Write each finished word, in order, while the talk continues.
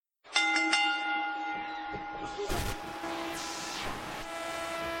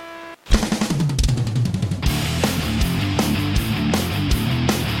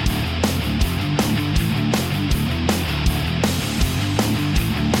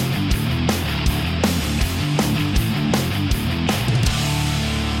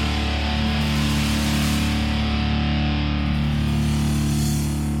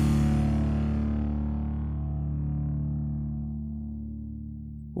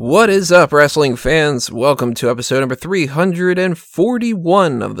What is up, wrestling fans? Welcome to episode number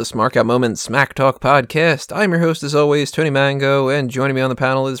 341 of the Smart Out Moment Smack Talk podcast. I'm your host, as always, Tony Mango, and joining me on the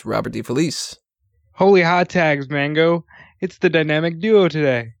panel is Robert DeFelice. Holy hot tags, Mango. It's the dynamic duo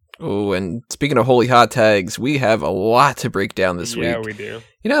today. Oh, and speaking of holy hot tags, we have a lot to break down this week. Yeah, we do.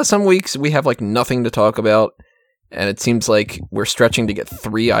 You know, some weeks we have nothing to talk about, and it seems like we're stretching to get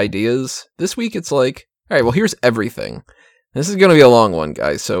 3 ideas. This week it's like, all right, well, here's everything. This is going to be a long one,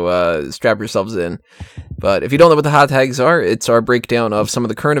 guys, so strap yourselves in. But if you don't know what the hot tags are, it's our breakdown of some of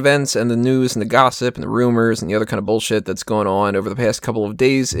the current events and the news and the gossip and the rumors and the other kind of bullshit that's going on over the past couple of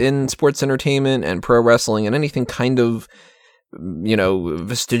days in sports entertainment and pro wrestling and anything kind of, you know,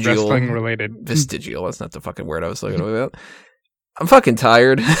 vestigial. Wrestling related. Vestigial, that's not the fucking word I was looking about. I'm fucking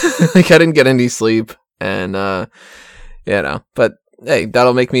tired. I didn't get any sleep. And, but hey,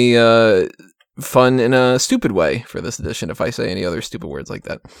 that'll make me fun in a stupid way for this edition if I say any other stupid words like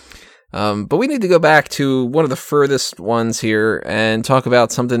that. But we need to go back to one of the furthest ones here and talk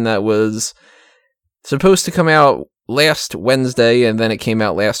about something that was supposed to come out last Wednesday and then it came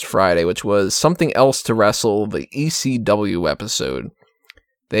out last Friday, which was Something Else to Wrestle, the ECW episode.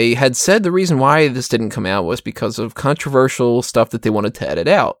 They had said the reason why this didn't come out was because of controversial stuff that they wanted to edit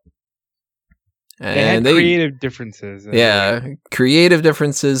out. And they had creative differences. Yeah, creative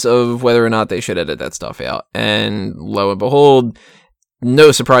differences of whether or not they should edit that stuff out. And lo and behold,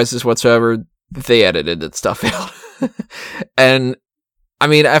 no surprises whatsoever, they edited that stuff out. And, I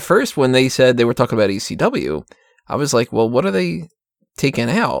mean, at first when they said they were talking about ECW, I was like, well, what are they taking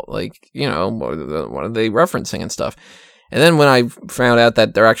out? Like, you know, what are they referencing and stuff? And then when I found out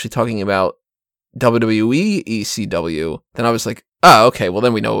that they're actually talking about WWE ECW, then I was like, oh, okay, well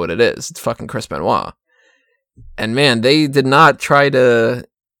then we know what it is. It's fucking Chris Benoit. And man, they did not try to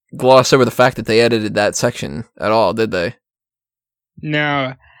gloss over the fact that they edited that section at all, did they?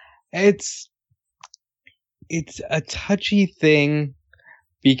 No, it's a touchy thing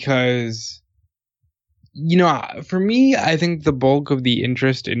because, you know, for me, I think the bulk of the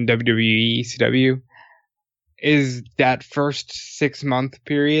interest in WWE ECW is that first 6-month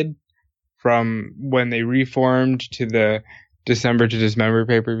period from when they reformed to the December to Dismember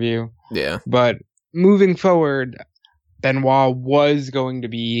pay-per-view. Yeah. But moving forward, Benoit was going to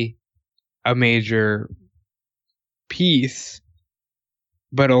be a major piece,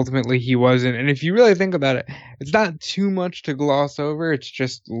 but ultimately he wasn't. And if you really think about it, it's not too much to gloss over. It's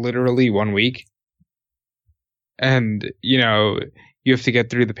just literally 1 week. And, you know, you have to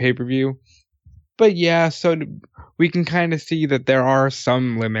get through the pay-per-view. But yeah, so we can kind of see that there are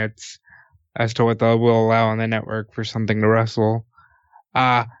some limits as to what they will allow on the network for Something to Wrestle.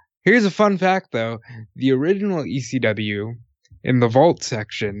 Here's a fun fact, though. The original ECW, in the Vault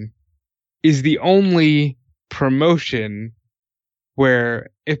section, is the only promotion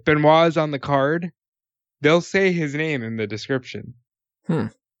where if Benoit is on the card, they'll say his name in the description.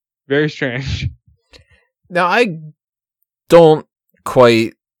 Very strange. Now, I don't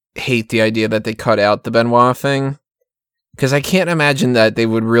quite hate the idea that they cut out the Benoit thing. Because I can't imagine that they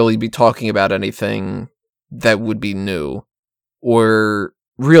would really be talking about anything that would be new. Or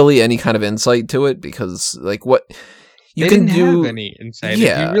really any kind of insight to it. Because, like, what you they can didn't do... have any insight.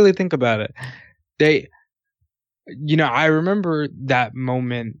 Yeah. If you really think about it. They... You know, I remember that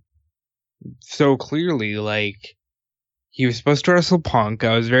moment so clearly. Like, he was supposed to wrestle Punk.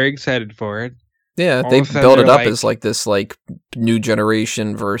 I was very excited for it. Yeah, they built it up as, like, this, like, new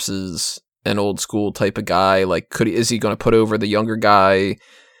generation versus an old school type of guy. Like, is he going to put over the younger guy?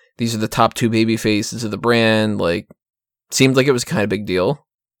 These are the top 2 baby faces of the brand. Like, seemed like it was kind of a big deal.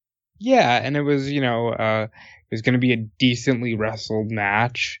 Yeah, and it was, you know, it was going to be a decently wrestled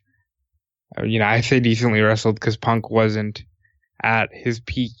match. You know, I say decently wrestled because Punk wasn't at his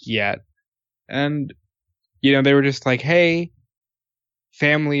peak yet. And, you know, they were just like, hey,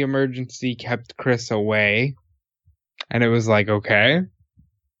 family emergency kept Chris away. And it was like, okay.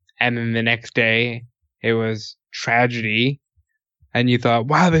 And then the next day, it was tragedy. And you thought,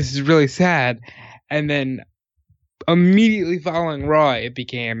 wow, this is really sad. And then immediately following Raw, it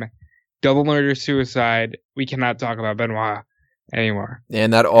became double murder, suicide. We cannot talk about Benoit. anymore.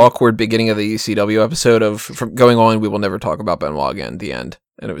 And that awkward beginning of the ECW episode of from going on, we will never talk about Benoit again, the end.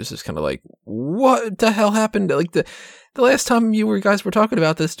 And it was just kind of like, what the hell happened? Like the last time guys were talking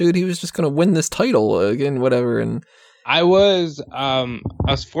about this dude, he was just going to win this title again, whatever. And I was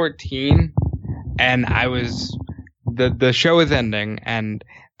 14 and I was, the show is ending and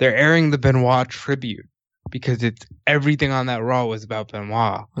they're airing the Benoit tribute because everything on that Raw was about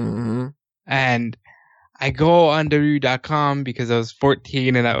Benoit. Mm-hmm. And I go on WWE.com because I was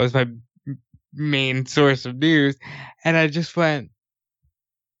 14 and that was my main source of news. And I just went,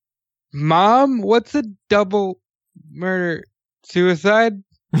 Mom, what's a double murder suicide?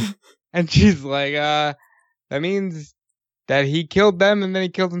 And she's like, that means that he killed them and then he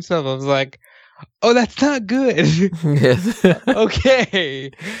killed himself. I was like, oh, that's not good.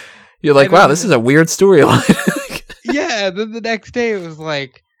 Okay. You're like, wow, this is a weird storyline. Yeah, then the next day it was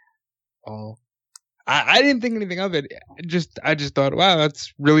like, oh, I didn't think anything of it. I just thought, wow,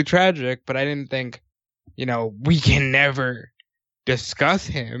 that's really tragic. But I didn't think, we can never discuss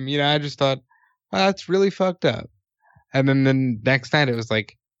him. I just thought, wow, that's really fucked up. And then the next night it was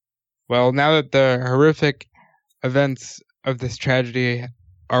like, well, now that the horrific events of this tragedy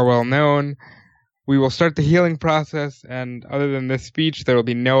are well known, we will start the healing process. And other than this speech, there will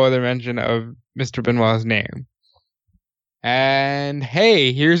be no other mention of Mr. Benoit's name. And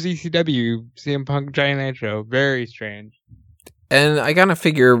hey, here's ECW, CM Punk, Johnny Nitro. Very strange. And I kind of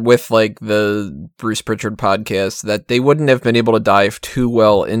figure with like the Bruce Pritchard podcast that they wouldn't have been able to dive too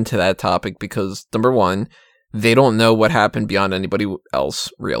well into that topic because number one, they don't know what happened beyond anybody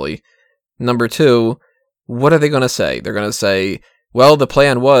else, really. Number two, what are they going to say? They're going to say, well, the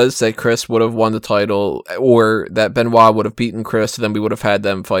plan was that Chris would have won the title or that Benoit would have beaten Chris, so then we would have had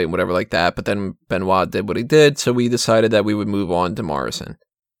them fight and whatever like that. But then Benoit did what he did, so we decided that we would move on to Morrison.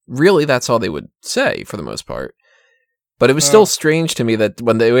 Really, that's all they would say for the most part. But it was still strange to me that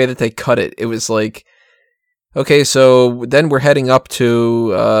when the way that they cut it, it was like, okay, so then we're heading up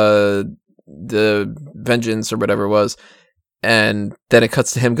to the Vengeance or whatever it was, and then it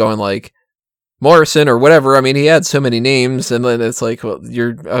cuts to him going like, Morrison or whatever. I mean, he had so many names, and then it's like, well,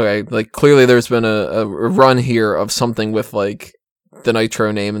 you're okay. Like, clearly, there's been a run here of something with like the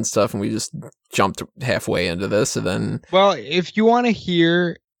Nitro name and stuff, and we just jumped halfway into this, and then. Well, if you want to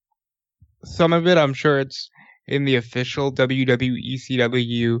hear some of it, I'm sure it's in the official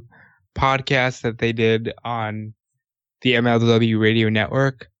WWECW podcast that they did on the MLW Radio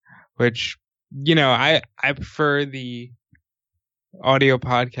Network, which I prefer the audio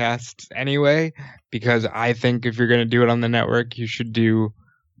podcasts anyway, because I think if you're going to do it on the network, you should do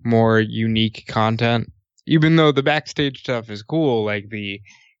more unique content. Even though the backstage stuff is cool, like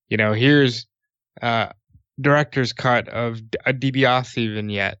here's director's cut of a DiBiase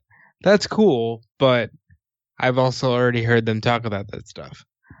vignette. That's cool, but I've also already heard them talk about that stuff.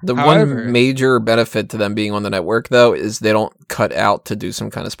 However, one major benefit to them being on the network, though, is they don't cut out to do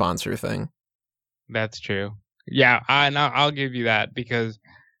some kind of sponsor thing. That's true. Yeah, I'll give you that, because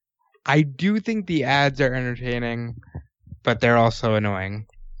I do think the ads are entertaining, but they're also annoying.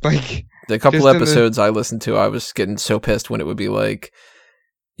 Like the couple episodes I listened to, I was getting so pissed when it would be like,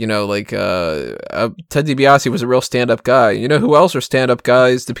 Ted DiBiase was a real stand-up guy. You know who else are stand-up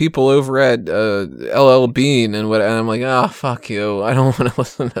guys? The people over at LL Bean and what. And I'm like, fuck you. I don't want to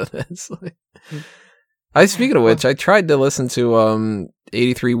listen to this. Speaking of which, I tried to listen to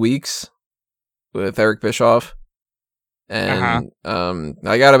 83 Weeks with Eric Bischoff, and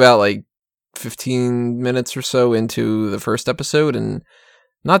I got about like 15 minutes or so into the first episode and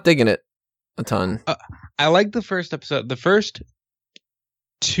not digging it a ton. I like the first episode. The first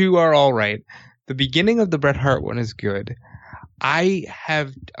two are all right. The beginning of the Bret Hart one is good. I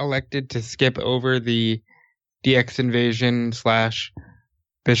have elected to skip over the DX Invasion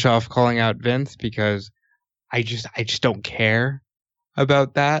 / Bischoff calling out Vince because I just don't care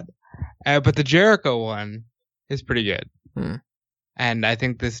about that. But the Jericho one is pretty good. And I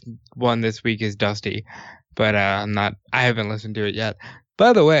think this one this week is dusty, but I haven't listened to it yet.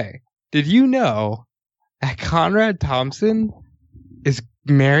 By the way, did you know that Conrad Thompson is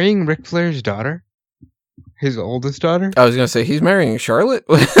marrying Ric Flair's daughter? His oldest daughter? I was going to say, he's marrying Charlotte?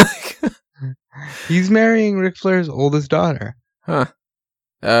 He's marrying Ric Flair's oldest daughter. Huh.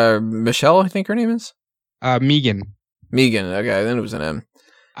 Michelle, I think her name is? Megan. Megan, okay, then it was an M.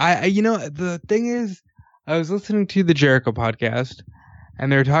 The thing is, I was listening to the Jericho podcast,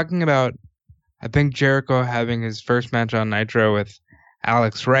 and they were talking about, I think, Jericho having his first match on Nitro with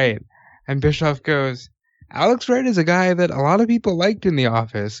Alex Wright, and Bischoff goes, Alex Wright is a guy that a lot of people liked in The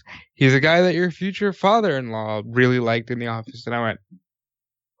Office. He's a guy that your future father-in-law really liked in The Office. And I went,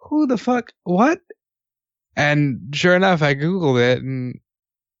 who the fuck? What? And sure enough, I Googled it, and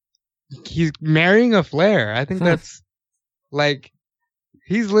he's marrying a Flair. I think that's, like,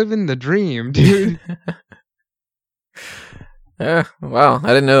 he's living the dream, dude. Yeah, wow, I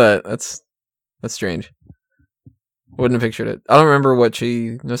didn't know that. That's strange. Wouldn't have pictured it. I don't remember what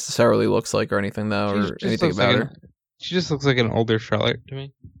she necessarily looks like or anything, though, or anything about her. She just looks like an older Charlotte to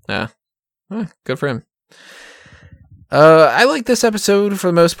me. Yeah. Good for him. I like this episode for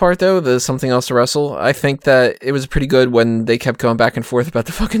the most part, though. There's something else to wrestle. I think that it was pretty good when they kept going back and forth about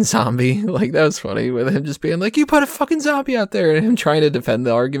the fucking zombie. Like, that was funny, with him just being like, you put a fucking zombie out there, and him trying to defend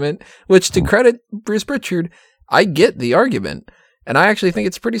the argument, which, to credit Bruce Pritchard, I get the argument, and I actually think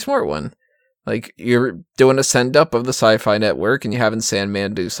it's a pretty smart one. Like, you're doing a send-up of the Sci-Fi Network, and you're having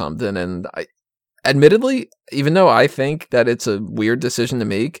Sandman do something, and admittedly, even though I think that it's a weird decision to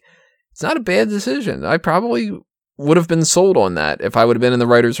make, it's not a bad decision. I probably would have been sold on that. If I would have been in the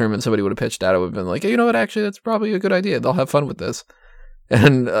writer's room and somebody would have pitched that, I would have been like, hey, you know what, actually, that's probably a good idea. They'll have fun with this.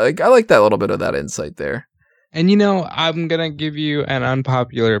 And I like that little bit of that insight there. And, I'm going to give you an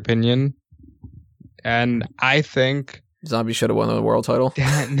unpopular opinion. And I think Zombie should have won the world title.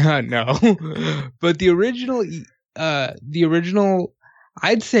 No. But the original,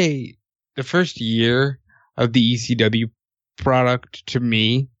 I'd say the first year of the ECW product to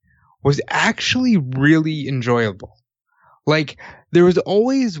me was actually really enjoyable. Like, there was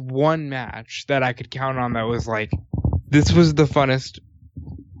always one match that I could count on that was like, this was the funnest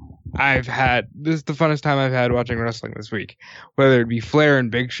time I've had watching wrestling this week. Whether it be Flair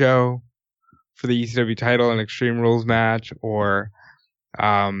and Big Show for the ECW title and Extreme Rules match, or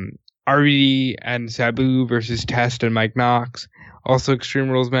RVD and Sabu versus Test and Mike Knox, also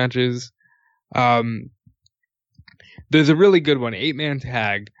Extreme Rules matches. There's a really good one, 8-man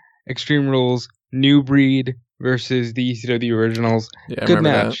tag, Extreme Rules, New Breed versus the ECW Originals. Yeah, good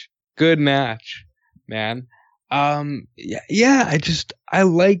match. That. Good match, man. I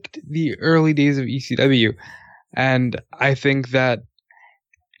liked the early days of ECW, and I think that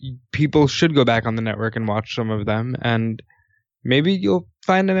people should go back on the network and watch some of them, and maybe you'll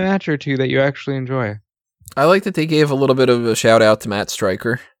find a match or two that you actually enjoy. I like that they gave a little bit of a shout out to Matt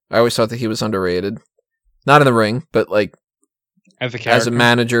Stryker. I always thought that he was underrated. Not in the ring, but like as a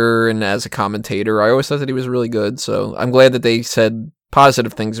manager and as a commentator. I always thought that he was really good, so I'm glad that they said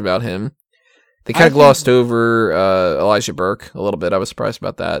positive things about him. They kind of glossed over Elijah Burke a little bit. I was surprised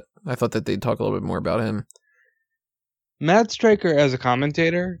about that. I thought that they'd talk a little bit more about him. Matt Stryker as a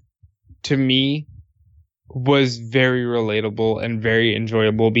commentator, to me, was very relatable and very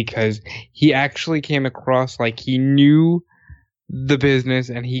enjoyable because he actually came across like he knew the business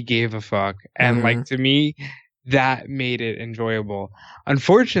and he gave a fuck. And like, to me, that made it enjoyable.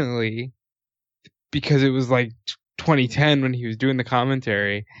 Unfortunately, because it was like 2010 when he was doing the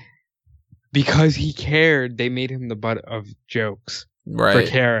commentary, because he cared, they made him the butt of jokes for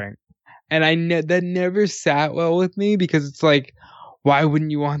caring. And that never sat well with me because it's like, why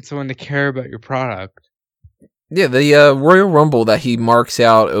wouldn't you want someone to care about your product? Yeah, the Royal Rumble that he marks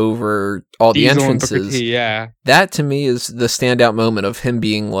out over all the entrances. That to me is the standout moment of him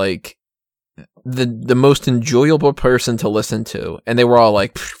being like the most enjoyable person to listen to. And they were all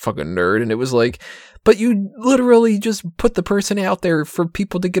like, fucking nerd. And it was like, but you literally just put the person out there for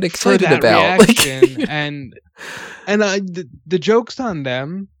people to get excited about. Like, and the joke's on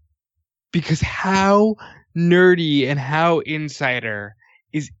them because how nerdy and how insider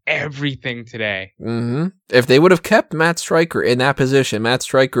is everything today. Mm-hmm. If they would have kept Matt Stryker in that position, Matt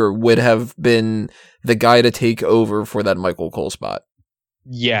Stryker would have been the guy to take over for that Michael Cole spot.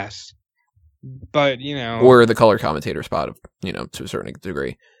 Yes. But, or the color commentator spot, to a certain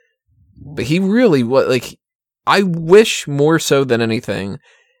degree. But he really I wish more so than anything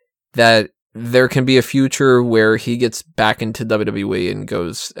that there can be a future where he gets back into WWE and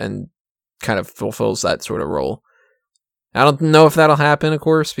goes and kind of fulfills that sort of role. I don't know if that'll happen, of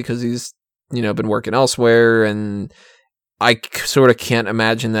course, because he's, been working elsewhere, and I sort of can't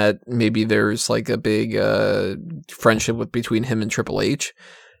imagine that maybe there's like a big friendship between him and Triple H.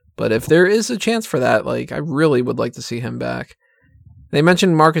 But if there is a chance for that, I really would like to see him back. They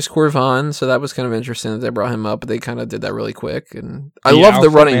mentioned Marcus Corvan, so that was kind of interesting that they brought him up, but they kind of did that really quick. And I love the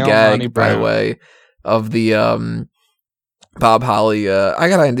running gag, by the way, of the Bob Holly, I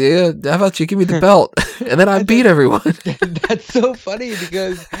got an idea. How about you give me the belt? And then I beat everyone. That's so funny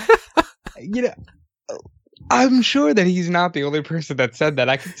because, I'm sure that he's not the only person that said that.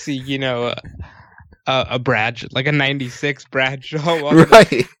 I could see, a Bradshaw, like a 96 Bradshaw.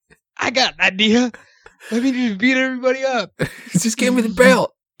 Right. I got an idea. Let me just beat everybody up. Just give me the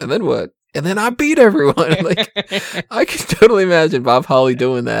belt. And then what? And then I beat everyone. I can totally imagine Bob Holly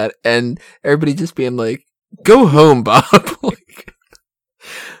doing that and everybody just being like, Go home, Bob. Like,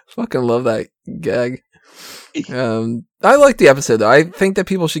 fucking love that gag. I like the episode though. I think that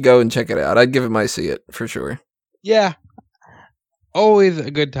people should go and check it out. I'd give it my see it for sure. Yeah. Always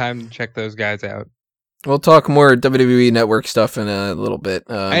a good time to check those guys out. We'll talk more WWE Network stuff in a little bit.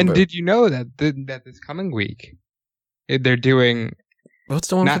 And did you know that that this coming week they're doing what's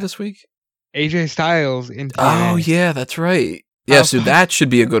the one for this week? AJ Styles in TNA. Oh yeah, that's right. Yeah, so that should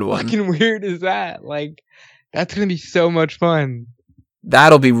be a good one. Fucking weird is that? Like, that's gonna be so much fun.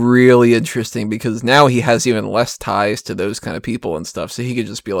 That'll be really interesting because now he has even less ties to those kind of people and stuff. So he could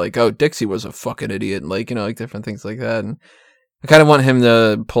just be like, "Oh, Dixie was a fucking idiot," and like, you know, like different things like that. And I kind of want him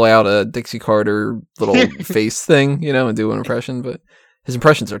to pull out a Dixie Carter little face thing, you know, and do an impression, but his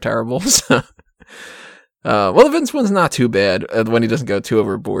impressions are terrible. So, well, the Vince one's not too bad when he doesn't go too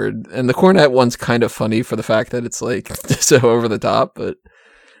overboard, and the Cornette one's kind of funny for the fact that it's like so over the top. But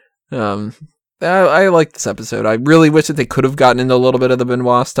I like this episode. I really wish that they could have gotten into a little bit of the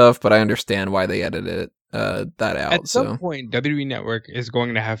Benoit stuff, but I understand why they edited that out. At some point, WWE Network is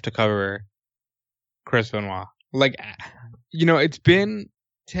going to have to cover Chris Benoit. Like, you know, it's been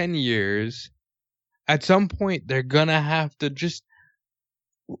 10 years. At some point, they're gonna have to just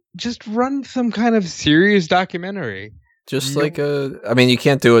run some kind of serious documentary. Just like I mean, you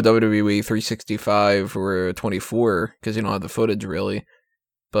can't do a WWE 365 or a 24 because you don't have the footage really,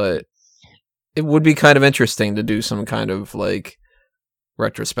 but it would be kind of interesting to do some kind of like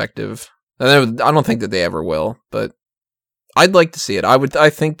retrospective. I don't think that they ever will, but I'd like to see it. I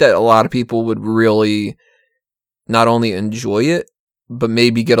think that a lot of people would really not only enjoy it, but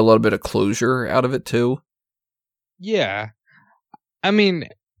maybe get a little bit of closure out of it too. Yeah. I mean,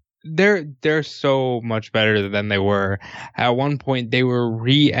 they're so much better than they were. At one point, they were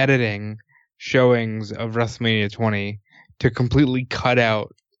re-editing showings of WrestleMania 20 to completely cut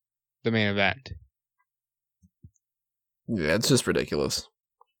out the main event. Yeah, it's just ridiculous.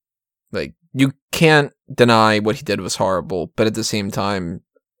 Like, you can't deny what he did was horrible, but at the same time,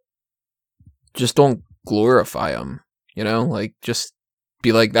 just don't glorify him, you know? Like, just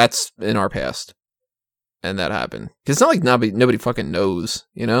be like, that's in our past. And that happened. Because it's not like nobody fucking knows,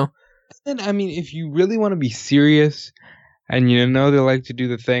 you know? And I mean, if you really want to be serious, and you know they like to do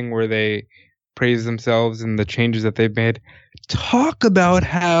the thing where they praise themselves and the changes that they've made, talk about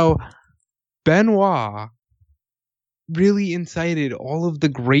how Benoit really incited all of the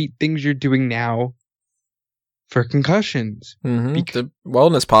great things you're doing now for concussions. Mm-hmm. The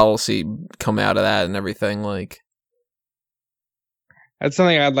wellness policy come out of that and everything. Like, that's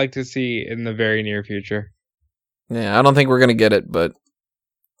something I'd like to see in the very near future. Yeah, I don't think we're gonna get it, but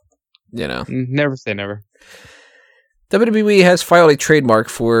you know, never say never. WWE has filed a trademark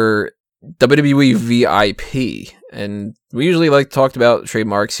for WWE VIP, and we usually like to talk about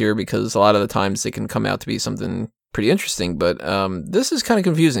trademarks here because a lot of the times they can come out to be something pretty interesting, but this is kind of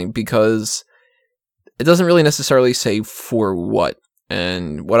confusing because it doesn't really necessarily say for what.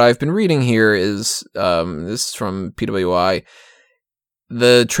 And what I've been reading here is this is from PWI.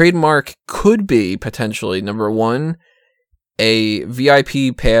 The trademark could be potentially, number one, a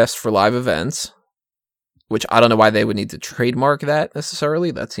VIP pass for live events, which I don't know why they would need to trademark that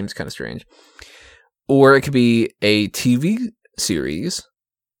necessarily. That seems kind of strange. Or it could be a TV series,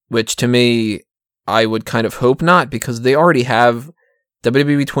 which to me, I would kind of hope not, because they already have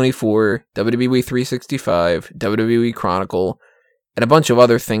WWE 24, WWE 365, WWE Chronicle, and a bunch of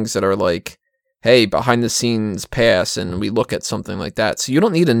other things that are like, hey, behind the scenes pass, and we look at something like that. So you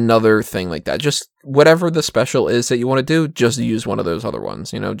don't need another thing like that. Just whatever the special is that you want to do, just use one of those other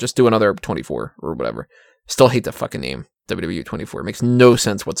ones. You know, just do another 24 or whatever. Still hate the fucking name, WWE 24. It makes no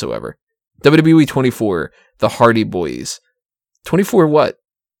sense whatsoever. WWE 24, the Hardy Boys. 24 what?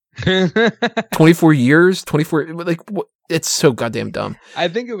 24 years? 24, like, what? It's so goddamn dumb. I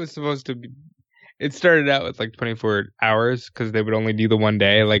think it was supposed to be, it started out with like 24 hours because they would only do the one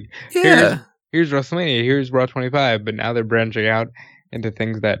day. Like, yeah. Here's WrestleMania, here's Raw 25, but now they're branching out into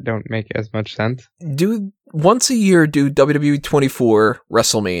things that don't make as much sense. Once a year, do WWE 24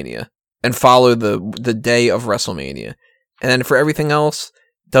 WrestleMania and follow the day of WrestleMania. And then for everything else,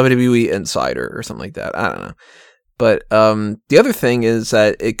 WWE Insider or something like that. I don't know. But the other thing is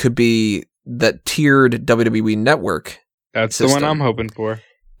that it could be that tiered WWE Network. That's system. The one I'm hoping for.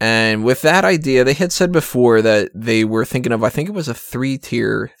 And with that idea, they had said before that they were thinking of, I think it was a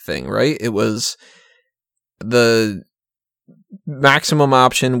 3-tier thing, right? It was the maximum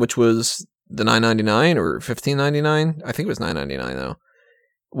option, which was the $9.99 or $15.99. I think it was $9.99 though.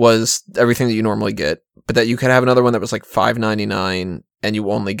 Was everything that you normally get, but that you could have another one that was like $5.99, and you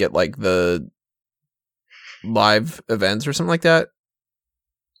only get like the live events or something like that.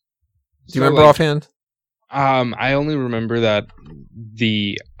 Do you remember offhand? I only remember that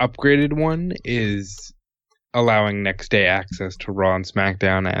the upgraded one is allowing next day access to Raw and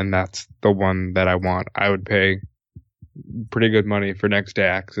SmackDown, and that's the one that I want. I would pay pretty good money for next day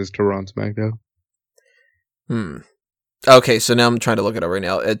access to Raw and SmackDown. Okay, so now I'm trying to look it up right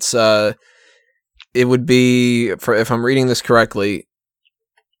now. It's it would be, for if I'm reading this correctly,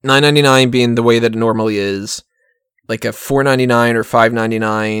 $9.99 being the way that it normally is, like a $4.99 or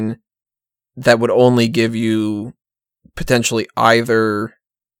 $5.99 that would only give you potentially either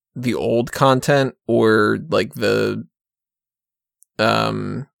the old content or like the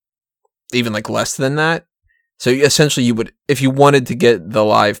even like less than that. So essentially you would, if you wanted to get the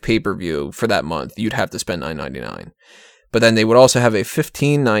live pay-per-view for that month, you'd have to spend $9.99. But then they would also have a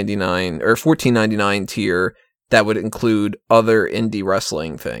 $15.99 or $14.99 tier that would include other indie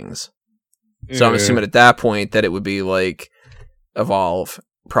wrestling things. So I'm assuming at that point that it would be like Evolve,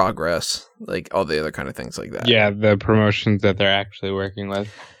 Progress, like all the other kind of things like that. Yeah, the promotions that they're actually working with,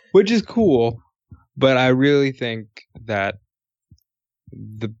 which is cool. But I really think that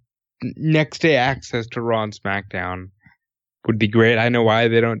the next day access to Raw and SmackDown would be great. I know why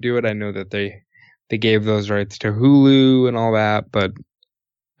they don't do it. I know that they gave those rights to Hulu and all that, but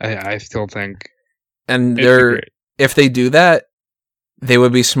I still think, and if they do that, they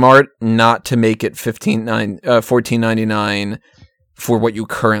would be smart not to make it $14.99 for what you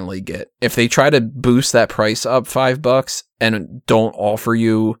currently get. If they try to boost that price up $5 and don't offer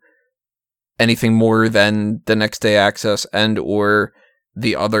you anything more than the next day access and or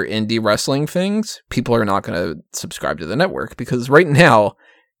the other indie wrestling things, people are not going to subscribe to the network, because right now,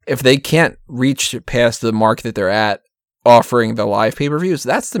 if they can't reach past the mark that they're at offering the live pay-per-views,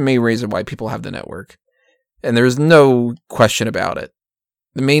 that's the main reason why people have the network. And there's no question about it.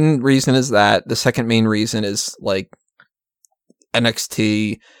 The main reason is that. The second main reason is like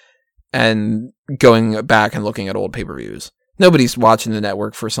NXT and going back and looking at old pay-per-views. Nobody's watching the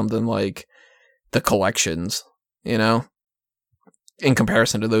network for something like the collections, you know, in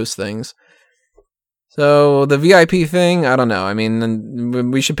comparison to those things. So the VIP thing, I don't know. I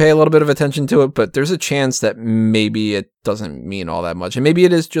mean, we should pay a little bit of attention to it, but there's a chance that maybe it doesn't mean all that much. And maybe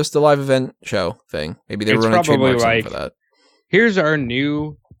it is just a live event show thing. Maybe they were running trademarks for that. Here's our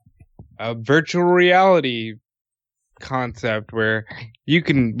new virtual reality concept where you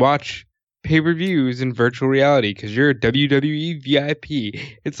can watch pay-per-views in virtual reality because you're a WWE VIP.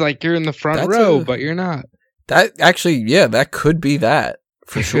 It's like you're in the front row, but you're not. That actually, yeah, that could be that.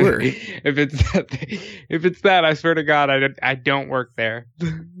 For sure. If it's that, I swear to God, I don't work there.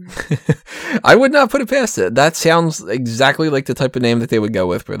 I would not put it past it. That sounds exactly like the type of name that they would go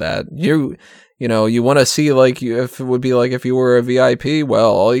with for that. You know, you want to see like if it would be like if you were a VIP.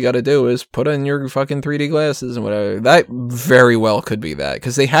 Well, all you got to do is put in your fucking 3D glasses and whatever. That very well could be that,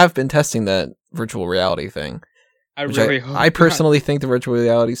 because they have been testing that virtual reality thing. I personally think the virtual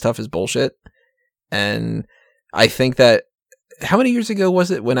reality stuff is bullshit, and I think that. How many years ago was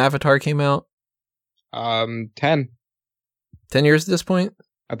it when Avatar came out? 10. 10 years at this point?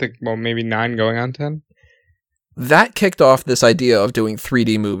 I think, well, maybe 9 going on 10. That kicked off this idea of doing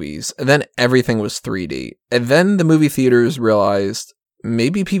 3D movies, and then everything was 3D. And then the movie theaters realized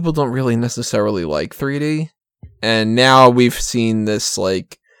maybe people don't really necessarily like 3D. And now we've seen this,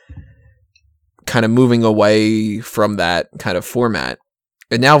 like, kind of moving away from that kind of format.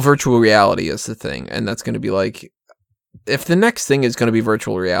 And now virtual reality is the thing, and that's going to be like, if the next thing is going to be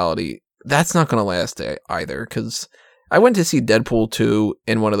virtual reality, that's not going to last either, because I went to see Deadpool 2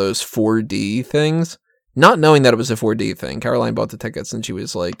 in one of those 4D things, not knowing that it was a 4D thing. Caroline bought the tickets, and she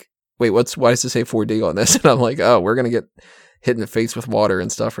was like, wait, why does it say 4D on this? And I'm like, oh, we're going to get hit in the face with water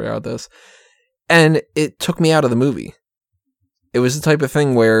and stuff throughout this. And it took me out of the movie. It was the type of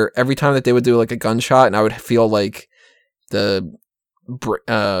thing where every time that they would do like a gunshot, and I would feel like the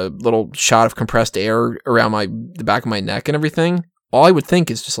little shot of compressed air around the back of my neck and everything, all I would think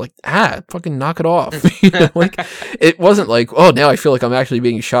is just like, fucking knock it off. You know, like, it wasn't like, oh, now I feel like I'm actually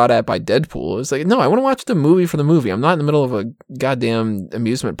being shot at by Deadpool. It was like, no, I want to watch the movie for the movie. I'm not in the middle of a goddamn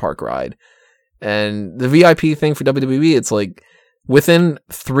amusement park ride. And the VIP thing for WWE, it's like within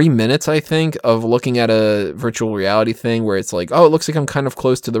 3 minutes, I think, of looking at a virtual reality thing where it's like, oh, it looks like I'm kind of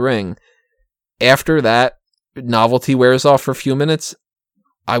close to the ring. After that novelty wears off for a few minutes,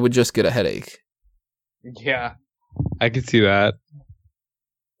 I would just get a headache. Yeah, I could see that.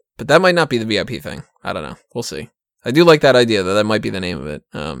 But that might not be the VIP thing. I don't know. We'll see. I do like that idea, though. That might be the name of it,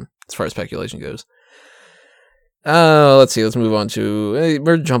 as far as speculation goes. Let's see. Let's move on to.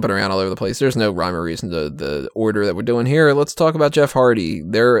 We're jumping around all over the place. There's no rhyme or reason to the order that we're doing here. Let's talk about Jeff Hardy.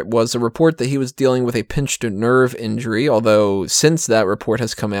 There was a report that he was dealing with a pinched nerve injury, although since that report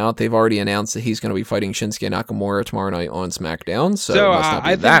has come out, they've already announced that he's going to be fighting Shinsuke Nakamura tomorrow night on SmackDown. So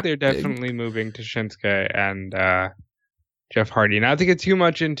I think they're definitely moving to Shinsuke and Jeff Hardy. Not to get too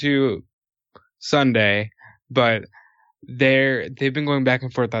much into Sunday, but they've been going back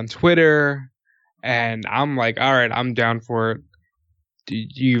and forth on Twitter. And I'm like, all right, I'm down for it.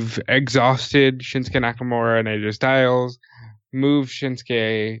 You've exhausted Shinsuke Nakamura and AJ Styles. Move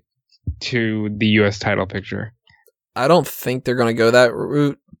Shinsuke to the U.S. title picture. I don't think they're going to go that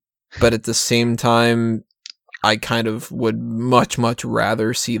route, but at the same time, I kind of would much, much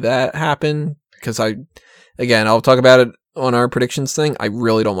rather see that happen. Because I'll talk about it on our predictions thing. I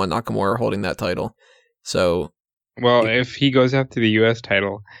really don't want Nakamura holding that title. So, well, if he goes after the U.S.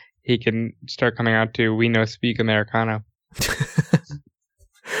 title, he can start coming out to We No Speak Americano.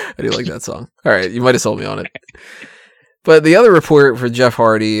 I do like that song. All right, you might have sold me on it. But the other report for Jeff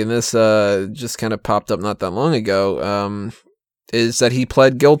Hardy, and this just kind of popped up not that long ago, is that he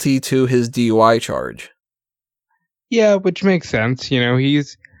pled guilty to his DUI charge. Yeah, which makes sense. You know,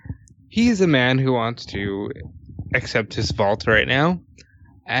 he's a man who wants to accept his fault right now.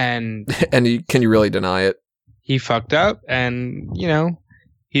 And can you really deny it? He fucked up, and, you know,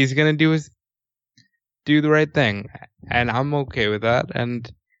 he's gonna do the right thing, and I'm okay with that.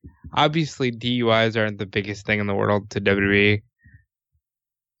 And obviously, DUIs aren't the biggest thing in the world to WWE.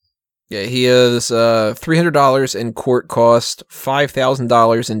 Yeah, he has $300 in court cost,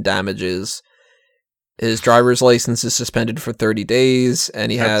 $5,000 in damages. His driver's license is suspended for 30 days,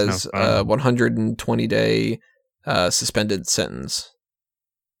 and he has a 120-day suspended sentence.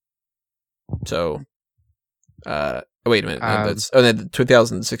 So, wait a minute. The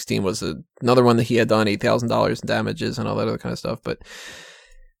 2016 was another one that he had done, $8,000 in damages and all that other kind of stuff. But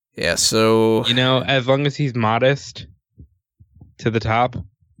yeah, so, you know, as long as he's modest to the top,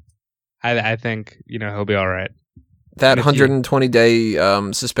 I think, you know, he'll be all right. That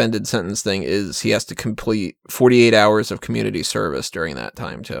 120-day suspended sentence thing is he has to complete 48 hours of community service during that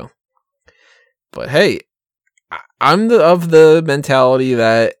time too. But hey, I'm of the mentality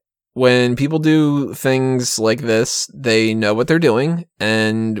that when people do things like this, they know what they're doing,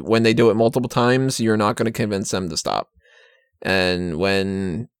 and when they do it multiple times, you're not going to convince them to stop. And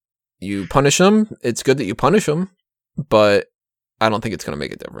when you punish them, it's good that you punish them, but I don't think it's going to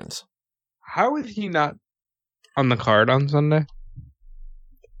make a difference. How is he not on the card on Sunday?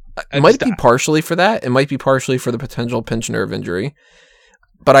 It might be partially for that. It might be partially for the potential pinched nerve injury.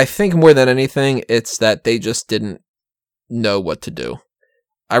 But I think more than anything, it's that they just didn't know what to do.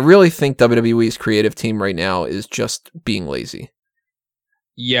 I really think WWE's creative team right now is just being lazy.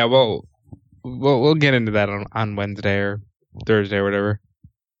 Yeah, well, we'll get into that on Wednesday or Thursday or whatever.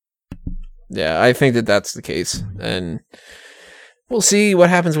 Yeah, I think that's the case. And we'll see what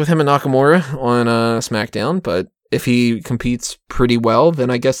happens with him and Nakamura on SmackDown. But if he competes pretty well, then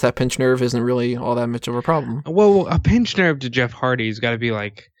I guess that pinched nerve isn't really all that much of a problem. Well, a pinched nerve to Jeff Hardy's got to be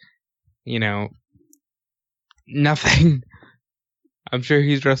like, you know, nothing. I'm sure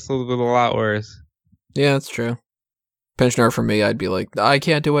he's wrestled with a lot worse. Yeah, that's true. Pinched nerve for me, I'd be like, I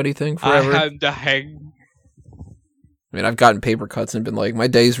can't do anything forever. I'm dying. I mean, I've gotten paper cuts and been like, my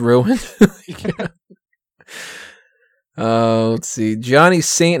day's ruined. Let's see. Johnny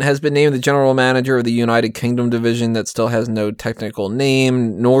Saint has been named the general manager of the United Kingdom division that still has no technical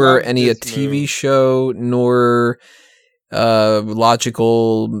name, nor a TV show, nor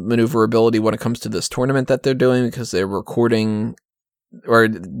logical maneuverability when it comes to this tournament that they're doing, because they're recording, or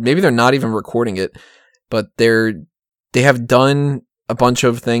maybe they're not even recording it, but they have done a bunch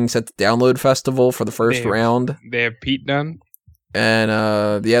of things at the Download Festival for the first round. They have Pete Dunne.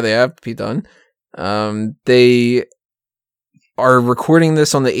 And they have Pete Dunne. They are recording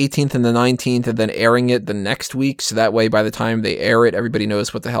this on the 18th and the 19th and then airing it the next week, so that way by the time they air it, everybody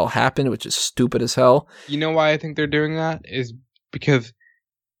knows what the hell happened, which is stupid as hell. You know why I think they're doing that? Is because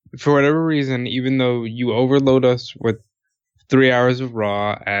for whatever reason, even though you overload us with 3 hours of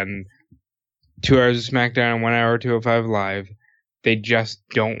Raw and 2 hours of SmackDown and 1 hour of 205 Live, they just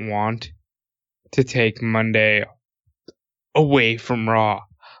don't want to take Monday away from Raw.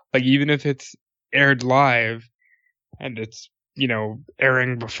 Like, even if it's aired live and it's, you know,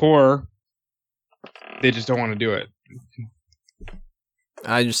 airing before, they just don't want to do it.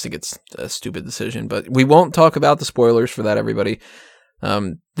 I just think it's a stupid decision, but we won't talk about the spoilers for that, everybody.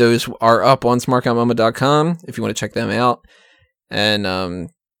 Those are up on smarkoutmoment.com if you want to check them out. And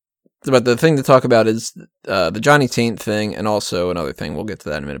but the thing to talk about is the Johnny Saint thing, and also another thing. We'll get to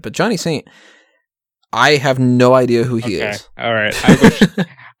that in a minute. But Johnny Saint, I have no idea who he is. All right.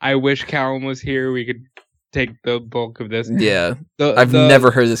 I wish Callum was here. We could take the bulk of this. Yeah. I've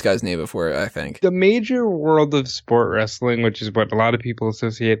never heard this guy's name before, I think. The major world of sport wrestling, which is what a lot of people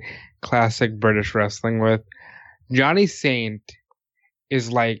associate classic British wrestling with, Johnny Saint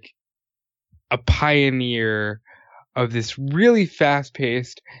is like a pioneer of this really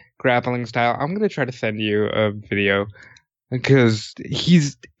fast-paced grappling style. I'm going to try to send you a video because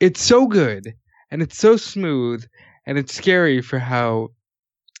it's so good and it's so smooth and it's scary for how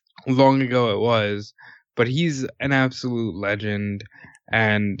long ago it was, but he's an absolute legend.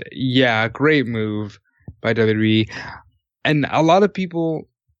 And yeah, great move by WWE. And a lot of people,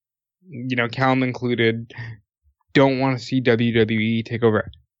 Callum included, don't want to see WWE take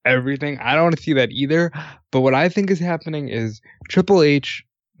over everything. I don't want to see that either. But what I think is happening is Triple H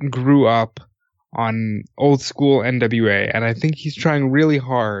grew up on old school NWA, and I think he's trying really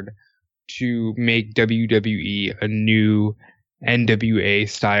hard to make WWE a new NWA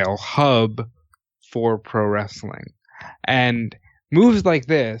style hub for pro wrestling. And moves like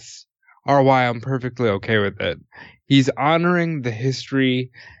this are why I'm perfectly okay with it. He's honoring the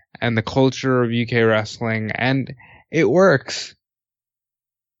history and the culture of UK wrestling, and it works.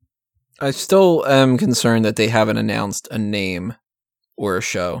 I still am concerned that they haven't announced a name or a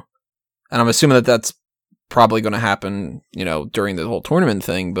show. And I'm assuming that that's probably going to happen, during the whole tournament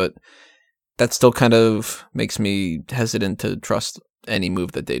thing, but that still kind of makes me hesitant to trust any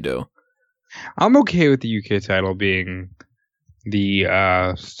move that they do. I'm okay with the UK title being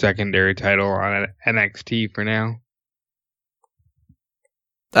the secondary title on NXT for now.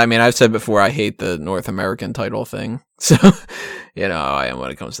 I mean, I've said before, I hate the North American title thing. So, I am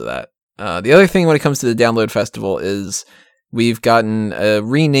when it comes to that. The other thing when it comes to the Download Festival is we've gotten a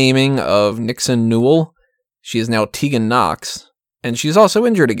renaming of Nixon Newell. She is now Tegan Knox, and she's also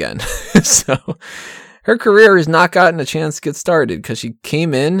injured again. So her career has not gotten a chance to get started because she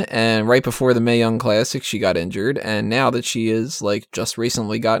came in and right before the Mae Young Classic, she got injured. And now that she is just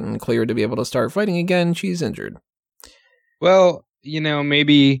recently gotten cleared to be able to start fighting again, she's injured. Well,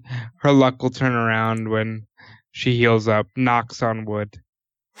 maybe her luck will turn around when she heals up. Knocks on wood.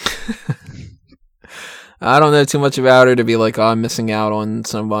 I don't know too much about her to be like, I'm missing out on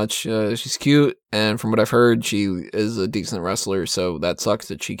so much. She's cute, and from what I've heard, she is a decent wrestler, so that sucks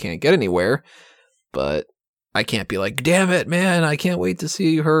that she can't get anywhere. But I can't be like, damn it, man, I can't wait to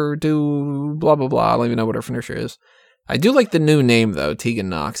see her do blah, blah, blah. I don't even know what her finisher is. I do like the new name, though, Tegan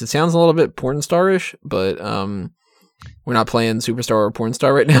Knox. It sounds a little bit porn star-ish, but we're not playing superstar or porn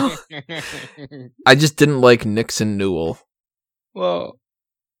star right now. I just didn't like Nixon Newell. Well,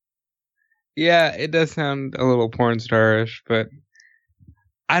 yeah, it does sound a little porn star-ish, but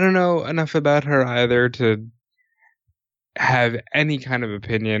I don't know enough about her either to have any kind of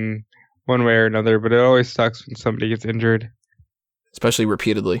opinion one way or another, but it always sucks when somebody gets injured. Especially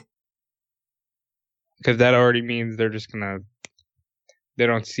repeatedly. Because that already means they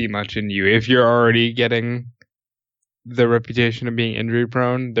don't see much in you. If you're already getting the reputation of being injury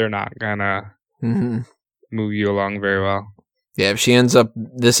prone, they're not gonna move you along very well. Yeah, if she ends up,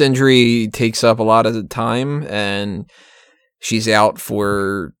 this injury takes up a lot of the time, and she's out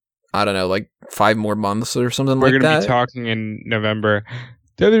for, 5 more months or something like that. We're going to be talking in November.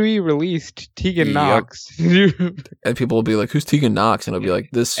 WWE released Tegan Knox. And people will be like, who's Tegan Knox? And it'll be like,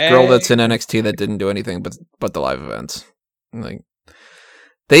 this girl that's in NXT that didn't do anything but the live events.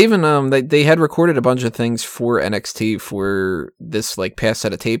 They even they had recorded a bunch of things for NXT for this past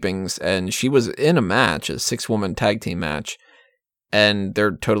set of tapings, and she was in a match, a 6-woman tag team match. And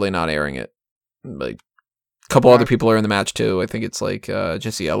they're totally not airing it. A couple other people are in the match too. I think it's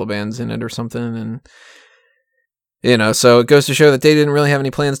Jesse Elaband's in it or something. And, so it goes to show that they didn't really have any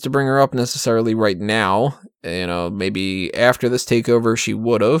plans to bring her up necessarily right now. Maybe after this takeover she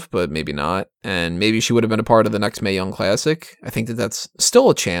would have, but maybe not. And maybe she would have been a part of the next Mae Young Classic. I think that's still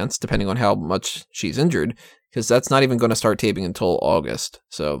a chance, depending on how much she's injured, because that's not even going to start taping until August.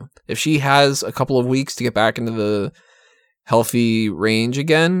 So if she has a couple of weeks to get back into the healthy range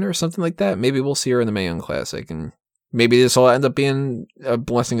again or something like that, maybe we'll see her in the Mae Young Classic, and maybe this will end up being a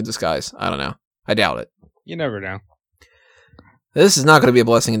blessing in disguise. I don't know. I doubt it. You never know. This is not going to be a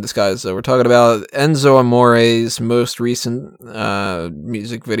blessing in disguise, though. We're talking about Enzo Amore's most recent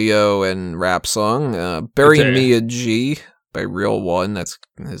music video and rap song, Bury Me a G by Real One. That's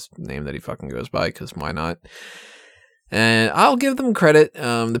his name that he fucking goes by, because why not? And I'll give them credit,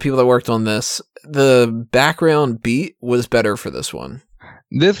 the people that worked on this. The background beat was better for this one.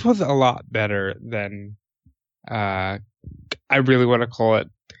 This was a lot better than, I really want to call it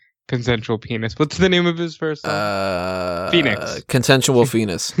Consensual Penis. What's the name of his first song? Phoenix. Consensual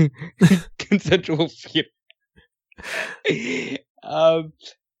Penis. Consensual Penis.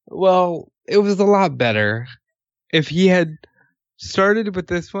 Well, it was a lot better. If he had started with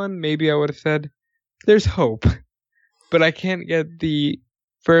this one, maybe I would have said, there's hope. But I can't get the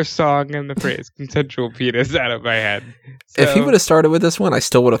first song and the phrase consensual penis out of my head. So, if he would have started with this one, I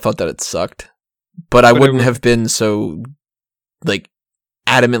still would have thought that it sucked. But I wouldn't have been so, like,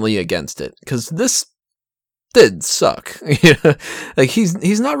 adamantly against it. Because this did suck. Like,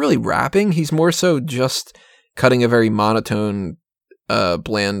 he's not really rapping. He's more so just cutting a very monotone,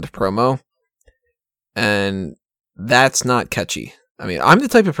 bland promo. And that's not catchy. I mean, I'm the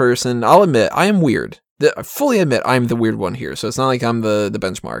type of person, I'll admit, I am weird. I fully admit I'm the weird one here, so it's not like I'm the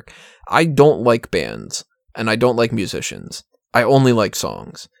benchmark. I don't like bands, and I don't like musicians. I only like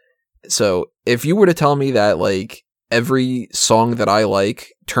songs. So if you were to tell me that, like, every song that I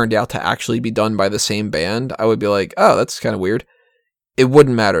like turned out to actually be done by the same band, I would be like, oh, that's kind of weird. It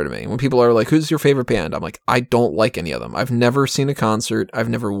wouldn't matter to me. When people are like, who's your favorite band? I'm like, I don't like any of them. I've never seen a concert. I've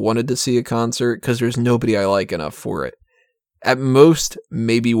never wanted to see a concert because there's nobody I like enough for it. At most,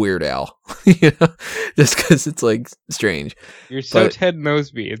 maybe Weird Al, just because it's like strange. You're so Ted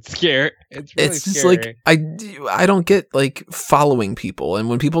Mosby. It's scary. It's really just scary. like I don't get like following people, and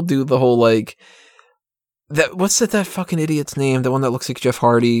when people do the whole like that. What's that fucking idiot's name? The one that looks like Jeff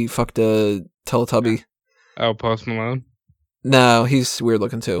Hardy fucked a Teletubby. Oh, Post Malone. No, he's weird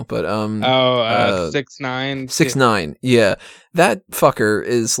looking too. But 6ix9ine. 6ix9ine. Yeah, that fucker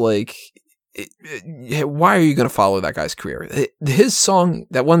is like. Why are you going to follow that guy's career? His song,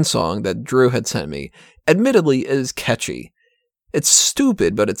 that one song that Drew had sent me, admittedly is catchy. It's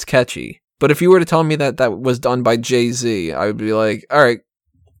stupid, but it's catchy. But if you were to tell me that that was done by Jay-Z, I would be like, all right,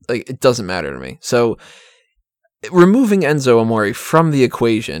 like it doesn't matter to me. So removing Enzo Amore from the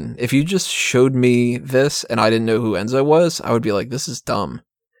equation, if you just showed me this and I didn't know who Enzo was, I would be like, this is dumb.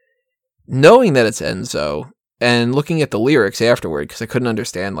 Knowing that it's Enzo, and looking at the lyrics afterward, because I couldn't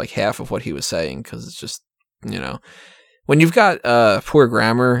understand like half of what he was saying, because it's just, when you've got poor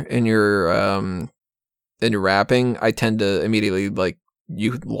grammar in your rapping, I tend to immediately like,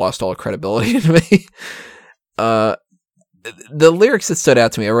 you lost all credibility in me. The lyrics that stood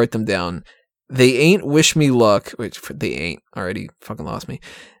out to me, I wrote them down. They ain't wish me luck. Wait, they ain't already fucking lost me.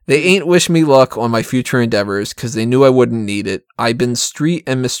 They ain't wish me luck on my future endeavors because they knew I wouldn't need it. I've been street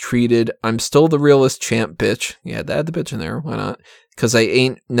and mistreated. I'm still the realest champ, bitch. Yeah, add the bitch in there. Why not? Because I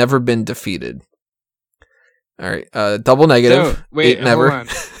ain't never been defeated. All right. Double negative. So, wait, ain't never. Hold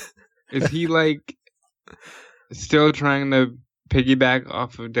on. Is he like still trying to piggyback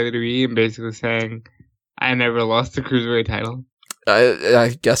off of WWE and basically saying, I never lost the Cruiserweight title?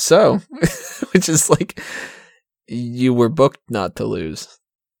 I guess so. Which is like, you were booked not to lose.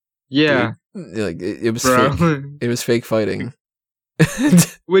 Yeah. Like it was fake. It was fake fighting.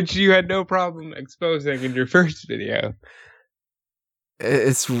 Which you had no problem exposing in your first video.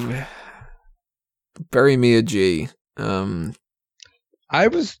 It's bury me a G. I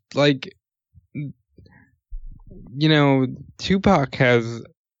was like, Tupac has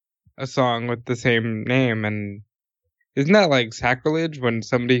a song with the same name, and isn't that like sacrilege when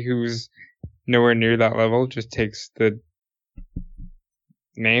somebody who's nowhere near that level just takes the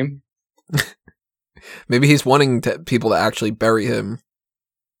name? Maybe he's wanting people to actually bury him,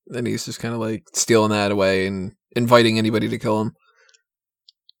 and he's just kind of like stealing that away and inviting anybody to kill him.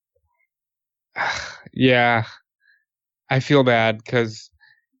 Yeah, I feel bad because,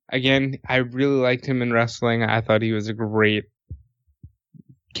 again, I really liked him in wrestling. I thought he was a great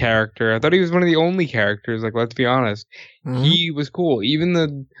character. I thought he was one of the only characters. Like, let's be honest, He was cool. Even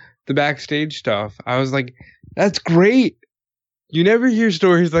the backstage stuff, I was like, that's great. You never hear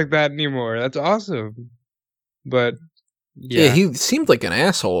stories like that anymore. That's awesome. But yeah, he seemed like an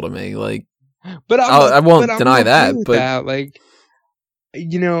asshole to me. Like, but I won't deny that. But that, like,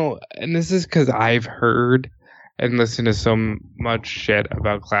 and this is because I've heard and listened to so much shit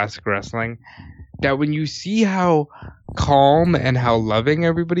about classic wrestling that when you see how calm and how loving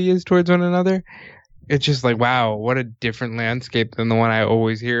everybody is towards one another, it's just like, wow, what a different landscape than the one I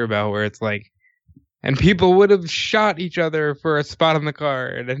always hear about, where it's like, and people would have shot each other for a spot on the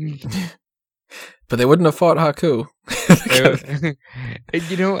card, and but they wouldn't have fought Haku.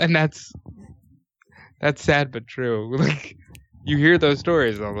 And that's sad but true. Like, you hear those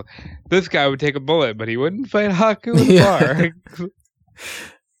stories. This guy would take a bullet, but he wouldn't fight Haku in the bar.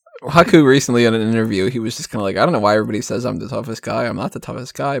 Haku recently in an interview, he was just kind of like, I don't know why everybody says I'm the toughest guy. I'm not the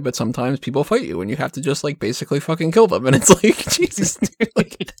toughest guy, but sometimes people fight you, and you have to just like basically fucking kill them. And it's like, Jesus, dude,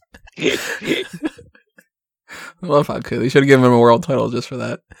 like. I love Haku. They should have given him a world title just for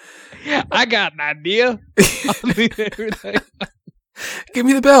that. I got an idea. Give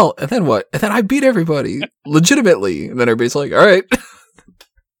me the belt. And then what? And then I beat everybody. Legitimately. And then everybody's like, all right.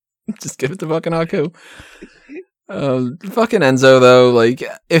 Just give it to fucking Haku. Fucking Enzo, though, like,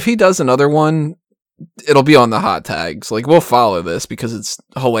 if he does another one, it'll be on the hot tags. Like, we'll follow this because it's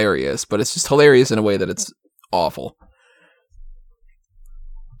hilarious, but it's just hilarious in a way that it's awful.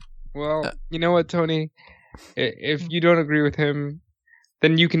 Well, you know what, Tony? If you don't agree with him,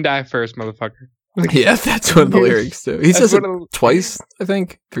 then you can die first, motherfucker. Yeah, that's one of the lyrics, too. He says it twice, I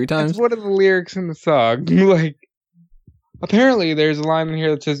think, 3 times. That's one of the lyrics in the song. Like, apparently there's a line in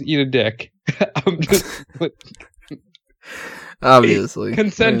here that says, eat a dick. I'm just... Obviously.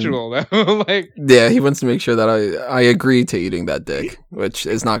 Consensual, though. Like, yeah, he wants to make sure that I agree to eating that dick, which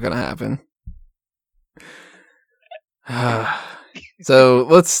is not going to happen. So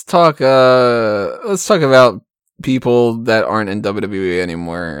let's talk about people that aren't in WWE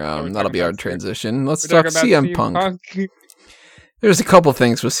anymore. That'll be our transition. Let's talk CM Punk. There's a couple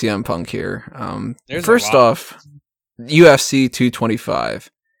things with CM Punk here. First off, UFC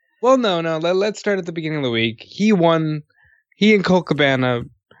 225. Well, no. Let's start at the beginning of the week. He and Colt Cabana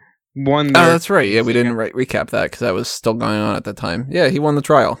won. Oh, that's right. Yeah, we didn't recap that because that was still going on at the time. Yeah, he won the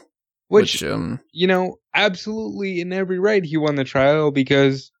trial. Which absolutely in every right he won the trial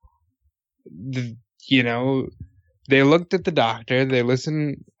because, they looked at the doctor. They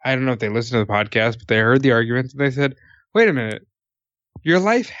listened. I don't know if they listened to the podcast, but they heard the arguments and they said, "Wait a minute, your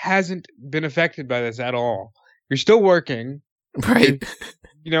life hasn't been affected by this at all. You're still working, right?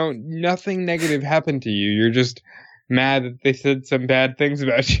 Nothing negative happened to you. You're just mad that they said some bad things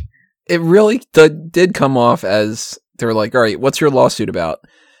about you." It really did come off as they were like, "All right, what's your lawsuit about?"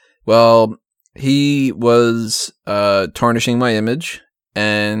 Well, he was tarnishing my image,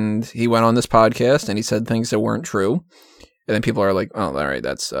 and he went on this podcast, and he said things that weren't true. And then people are like, oh, all right,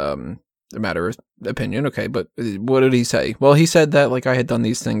 that's a matter of opinion. Okay, but what did he say? Well, he said that, like, I had done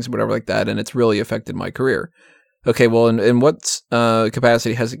these things, whatever like that, and it's really affected my career. Okay, well, in what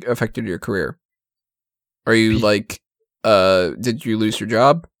capacity has it affected your career? Are you, like, did you lose your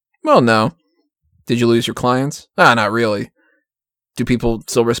job? Well, no. Did you lose your clients? Not really. Do people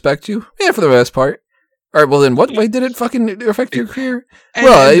still respect you? Yeah, for the most part. All right, well then, what way did it fucking affect your career?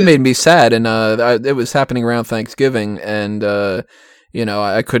 It made me sad, and it was happening around Thanksgiving, and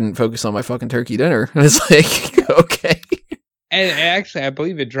I couldn't focus on my fucking turkey dinner. And it's like, okay. And actually, I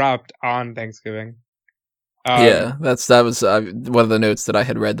believe it dropped on Thanksgiving. Yeah, that was one of the notes that I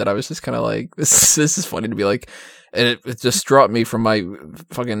had read that I was just kind of like, this is funny to be like, and it just struck me from my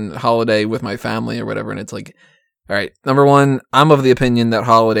fucking holiday with my family or whatever, and it's like, all right, number one, I'm of the opinion that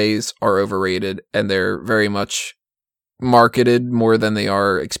holidays are overrated, and they're very much marketed more than they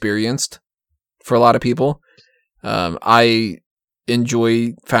are experienced for a lot of people. I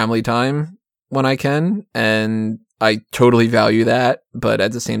enjoy family time when I can, and I totally value that, but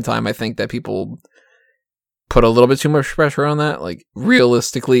at the same time, I think that people put a little bit too much pressure on that. Like,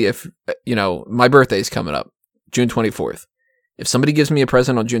 realistically, if, my birthday's coming up, June 24th. If somebody gives me a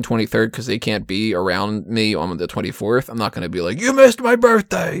present on June 23rd because they can't be around me on the 24th, I'm not going to be like, you missed my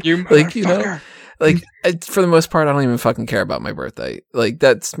birthday. For the most part, I don't even fucking care about my birthday. Like,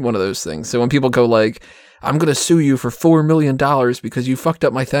 that's one of those things. So when people go like, I'm going to sue you for $4 million because you fucked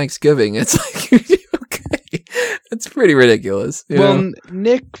up my Thanksgiving, it's like, okay, it's pretty ridiculous. Well,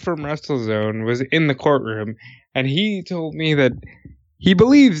 Nick from WrestleZone was in the courtroom, and he told me that he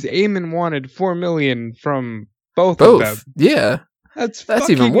believes Eamon wanted $4 million from both of them. Yeah. That's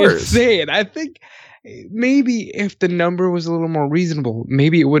even worse. Insane. I think maybe if the number was a little more reasonable,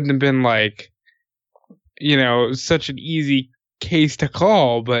 maybe it wouldn't have been like, such an easy case to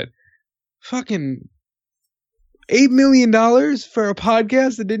call, but fucking $8 million for a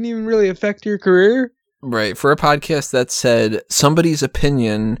podcast that didn't even really affect your career? Right. For a podcast that said somebody's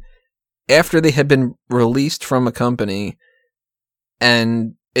opinion after they had been released from a company,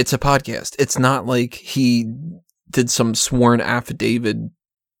 and it's a podcast. It's not like he did some sworn affidavit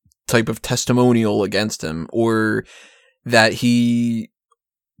type of testimonial against him, or that he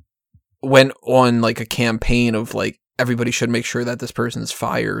went on like a campaign of like, everybody should make sure that this person's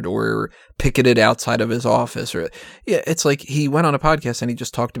fired, or picketed outside of his office, or it's like he went on a podcast and he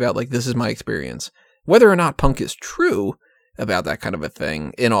just talked about like, this is my experience. Whether or not Punk is true about that kind of a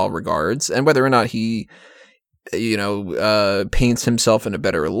thing in all regards, and whether or not he paints himself in a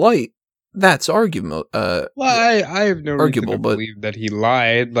better light, that's arguable. I have no reason to believe that he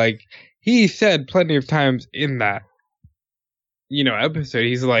lied. Like, he said plenty of times in that, episode,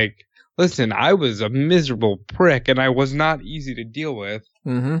 he's like, listen, I was a miserable prick and I was not easy to deal with.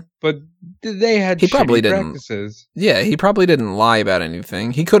 Mm-hmm. But they had He probably shitty didn't. practices. Yeah, he probably didn't lie about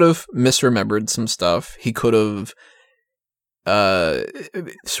anything. He could have misremembered some stuff. He could have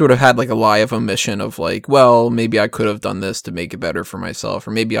sort of had like a lie of omission of like, well, maybe I could have done this to make it better for myself,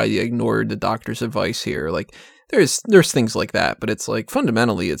 or maybe I ignored the doctor's advice here. Like there's things like that, but it's like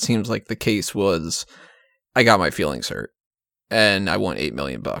fundamentally it seems like the case was I got my feelings hurt and I want $8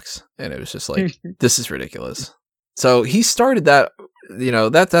 million, and it was just like this is ridiculous. So he started that,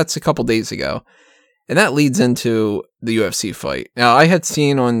 that's a couple days ago. And that leads into the UFC fight. Now, I had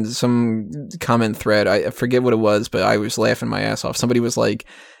seen on some comment thread, I forget what it was, but I was laughing my ass off. Somebody was like,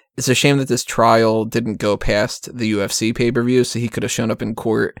 it's a shame that this trial didn't go past the UFC pay-per-view, so he could have shown up in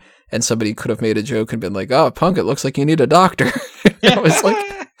court and somebody could have made a joke and been like, oh, Punk, it looks like you need a doctor. I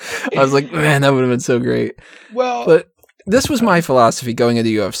was like, man, that would have been so great. Well, but this was my philosophy going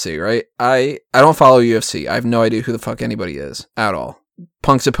into UFC, right? I don't follow UFC. I have no idea who the fuck anybody is at all.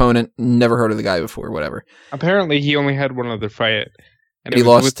 Punk's opponent, never heard of the guy before, whatever. Apparently, he only had one other fight. And he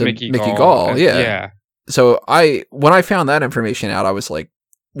lost to Mickey Gall. Yeah. So when I found that information out, I was like,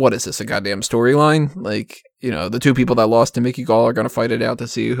 what is this, a goddamn storyline? Like, the two people that lost to Mickey Gall are going to fight it out to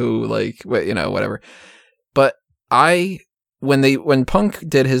see who, like, whatever. But when Punk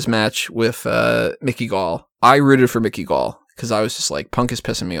did his match with Mickey Gall, I rooted for Mickey Gall because I was just like, Punk is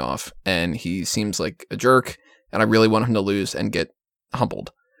pissing me off and he seems like a jerk and I really want him to lose and get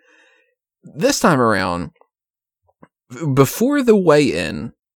humbled. This time around, before the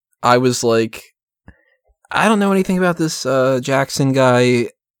weigh-in, I was like, I don't know anything about this Jackson guy.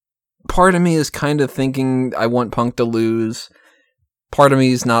 Part of me is kind of thinking I want Punk to lose. Part of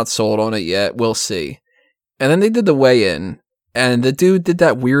me is not sold on it yet. We'll see. And then they did the weigh-in, and the dude did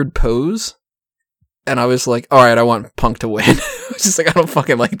that weird pose, and I was like, all right, I want Punk to win. I was just like, I don't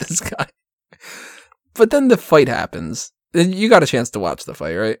fucking like this guy. But then the fight happens. You got a chance to watch the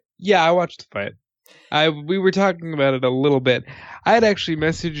fight, right? Yeah, I watched the fight. We were talking about it a little bit. I had actually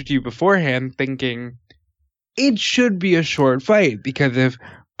messaged you beforehand thinking it should be a short fight because if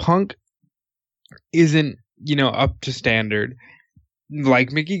Punk isn't, up to standard,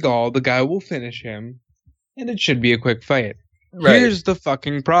 like Mickey Gall, the guy will finish him and it should be a quick fight. Right. Here's the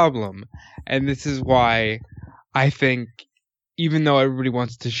fucking problem. And this is why I think even though everybody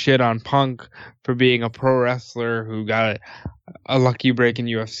wants to shit on Punk for being a pro wrestler who got a lucky break in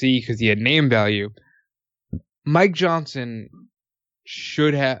UFC because he had name value, Mike Johnson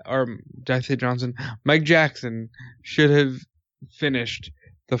should have, or did I say Johnson? Mike Jackson should have finished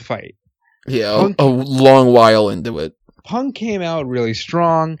the fight. Yeah, Punk, a long while into it. Punk came out really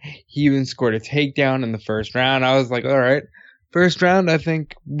strong. He even scored a takedown in the first round. I was like, all right, first round I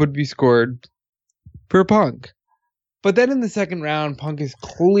think would be scored for Punk. But then in the second round, Punk is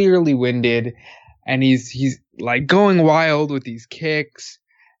clearly winded, and he's like going wild with these kicks,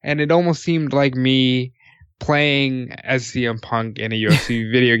 and it almost seemed like me playing as CM Punk in a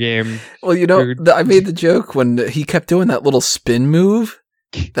UFC video game. Well, I made the joke when he kept doing that little spin move,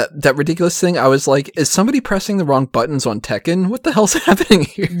 that ridiculous thing. I was like, is somebody pressing the wrong buttons on Tekken? What the hell's happening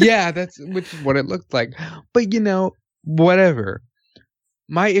here? Yeah, which is what it looked like. But whatever.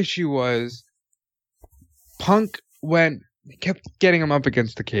 My issue was Punk kept getting him up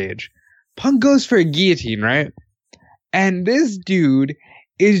against the cage. Punk goes for a guillotine, right? And this dude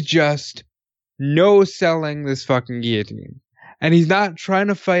is just no-selling this fucking guillotine. And he's not trying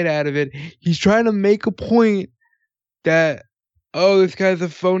to fight out of it. He's trying to make a point that, this guy's a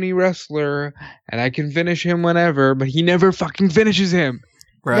phony wrestler, and I can finish him whenever, but he never fucking finishes him.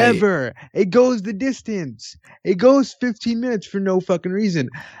 Right. Never. It goes the distance. It goes 15 minutes for no fucking reason.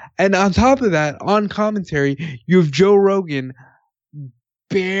 And on top of that, on commentary, you have Joe Rogan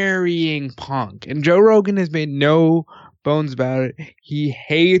burying Punk. And Joe Rogan has made no bones about it. He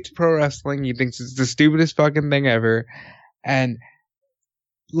hates pro wrestling. He thinks it's the stupidest fucking thing ever. And,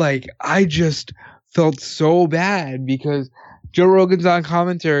 I just felt so bad because Joe Rogan's on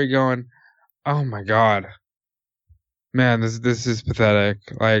commentary going, oh my God. Man, this is pathetic.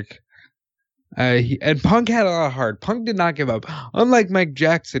 And Punk had a lot of heart. Punk did not give up. Unlike Mike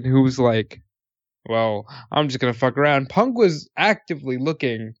Jackson, who was like, well, I'm just going to fuck around. Punk was actively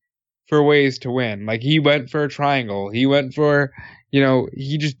looking for ways to win. He went for a triangle. He went for,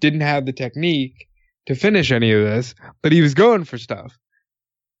 he just didn't have the technique to finish any of this, but he was going for stuff.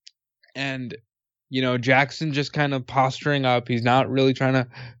 And, Jackson just kind of posturing up. He's not really trying to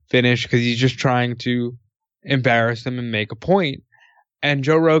finish because he's just trying to embarrass him and make a point. And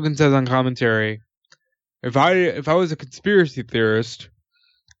Joe Rogan says on commentary, if I was a conspiracy theorist,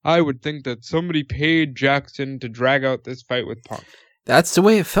 I would think that somebody paid Jackson to drag out this fight with Punk. That's the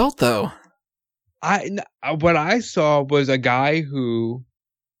way it felt, though. What I saw was a guy who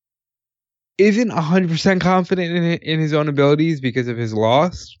isn't 100% confident in his own abilities because of his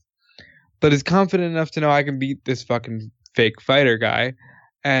loss, but is confident enough to know I can beat this fucking fake fighter guy,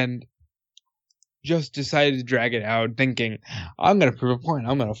 and just decided to drag it out, thinking I'm gonna prove a point.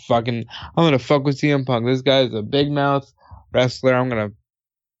 I'm gonna fuck with CM Punk. This guy's a big mouth wrestler.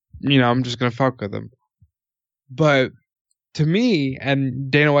 I'm just gonna fuck with him. But to me,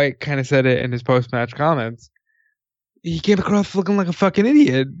 and Dana White kind of said it in his post-match comments, he came across looking like a fucking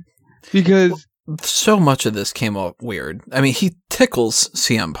idiot because so much of this came off weird. I mean, he tickles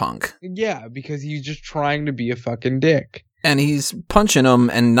CM Punk. Yeah, because he's just trying to be a fucking dick. And he's punching him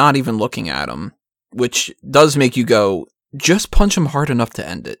and not even looking at him, which does make you go, just punch him hard enough to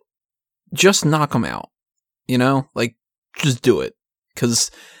end it. Just knock him out. You know? Like, just do it. Because,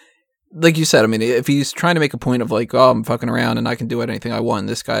 like you said, I mean, if he's trying to make a point of like, oh, I'm fucking around and I can do anything I want,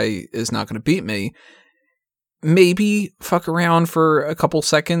 this guy is not going to beat me. Maybe fuck around for a couple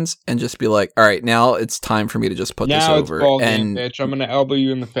seconds and just be like, all right, now it's time for me to just put this over. Now it's ball game, bitch. I'm going to elbow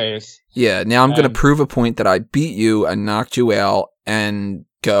you in the face. Yeah, now I'm going to prove a point that I beat you and knocked you out and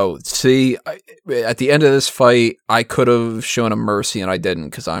go, see, at the end of this fight, I could have shown him mercy and I didn't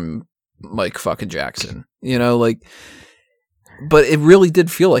because I'm Mike fucking Jackson. You know, like, but it really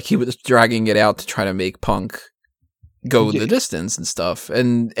did feel like he was dragging it out to try to make Punk go the distance and stuff.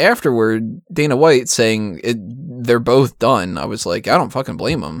 And afterward, Dana White saying they're both done. I was like, I don't fucking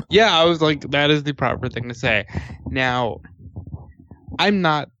blame him. Yeah, I was like, that is the proper thing to say. Now, I'm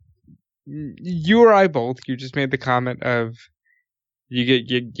not. You or I both. You just made the comment of you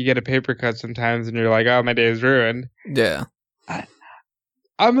get a paper cut sometimes, and you're like, oh, my day is ruined. Yeah,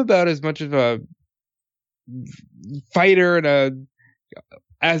 I'm about as much of a fighter and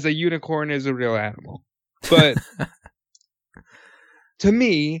as a unicorn is a real animal, but. To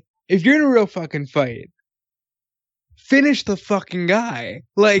me, if you're in a real fucking fight, finish the fucking guy.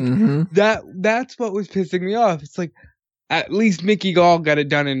 Like, that's what was pissing me off. It's like, at least Mickey Gall got it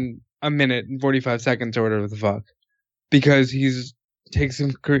done in a minute and 45 seconds or whatever the fuck. Because he takes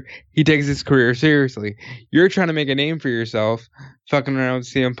his career seriously. You're trying to make a name for yourself, fucking around with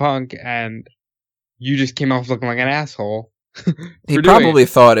CM Punk, and you just came off looking like an asshole. He probably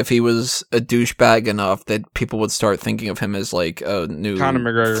thought if he was a douchebag enough that people would start thinking of him as like a new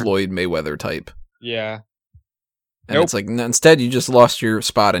Floyd Mayweather type. Yeah. And it's like, instead you just lost your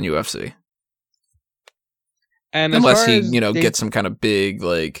spot in UFC. And unless he, gets some kind of big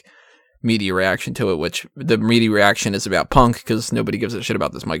like media reaction to it, which the media reaction is about Punk because nobody gives a shit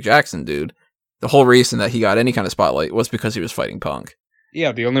about this Mike Jackson dude. The whole reason that he got any kind of spotlight was because he was fighting Punk.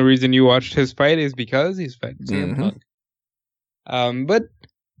 Yeah, the only reason you watched his fight is because he's fighting CM Punk. But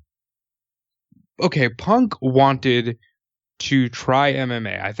okay, Punk wanted to try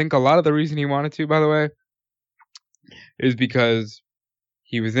MMA. I think a lot of the reason he wanted to, by the way, is because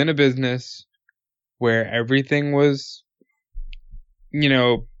he was in a business where everything was,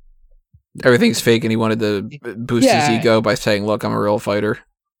 everything's fake, and he wanted to boost his ego by saying, "Look, I'm a real fighter."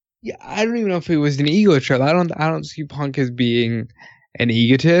 Yeah, I don't even know if it was an ego trip. I don't see Punk as being an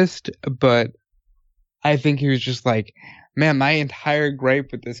egotist, but I think he was just like, man, my entire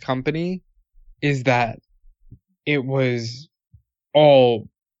gripe with this company is that it was all,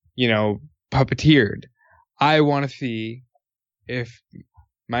 puppeteered. I want to see if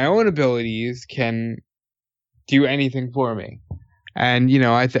my own abilities can do anything for me. And,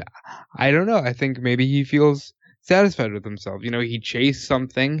 I don't know. I think maybe he feels satisfied with himself. He chased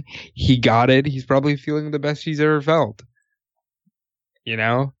something. He got it. He's probably feeling the best he's ever felt.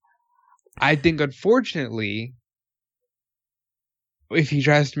 I think, unfortunately, if he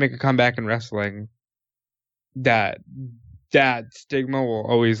tries to make a comeback in wrestling, that stigma will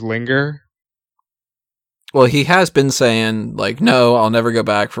always linger. Well, he has been saying, like, no, I'll never go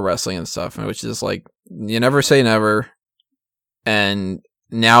back for wrestling and stuff, which is like, you never say never. And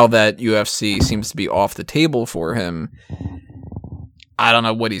now that UFC seems to be off the table for him, I don't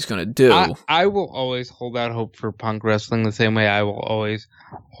know what he's going to do. I will always hold out hope for Punk wrestling the same way I will always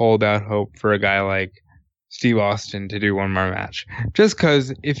hold out hope for a guy like Steve Austin to do one more match. Just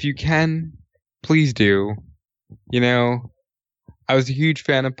because if you can, please do. I was a huge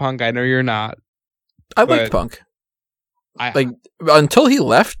fan of Punk. I know you're not. I liked Punk. Until he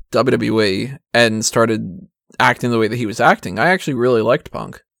left WWE and started acting the way that he was acting, I actually really liked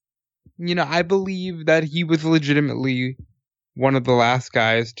Punk. I believe that he was legitimately one of the last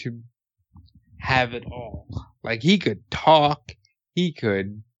guys to have it all. Like, he could talk, he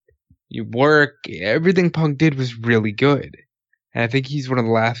could work, everything Punk did was really good. And I think he's one of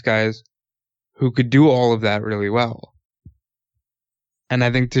the last guys who could do all of that really well. And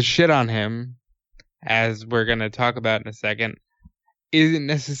I think to shit on him, as we're going to talk about in a second, isn't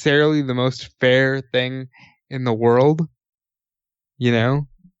necessarily the most fair thing in the world. You know?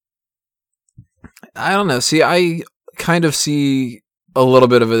 I don't know. See, I kind of see a little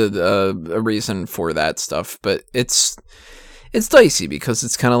bit of a reason for that stuff, but it's dicey because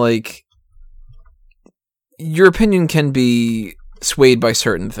it's kind of like your opinion can be swayed by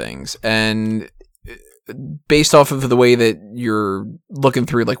certain things, and based off of the way that you're looking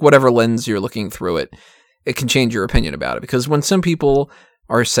through, like whatever lens you're looking through it, it can change your opinion about it. Because when some people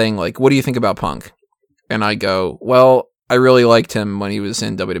are saying like, what do you think about Punk? And I go, well, I really liked him when he was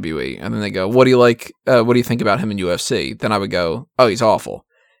in WWE. And then they go, what do you think about him in UFC? Then I would go, oh, he's awful.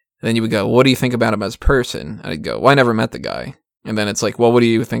 And then you would go, what do you think about him as a person? And I'd go, well, I never met the guy. And then it's like, well, what do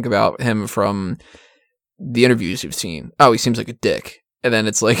you think about him from the interviews you've seen? Oh, he seems like a dick. And then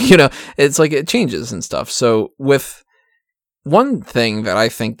it's like, it's like it changes and stuff. So with one thing that I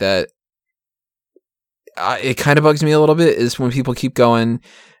think that it kind of bugs me a little bit is when people keep going,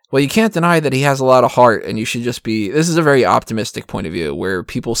 well, you can't deny that he has a lot of heart and you should just be, this is a very optimistic point of view where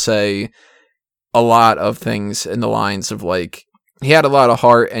people say a lot of things in the lines of like, he had a lot of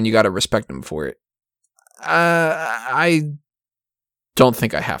heart and you got to respect him for it. I don't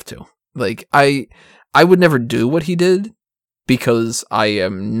think I have to. Like, I would never do what he did because I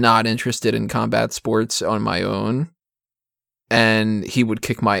am not interested in combat sports on my own, and he would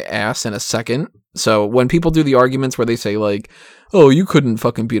kick my ass in a second. So when people do the arguments where they say like, oh, you couldn't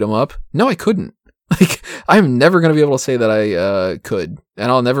fucking beat him up. No, I couldn't. Like, I'm never going to be able to say that I could,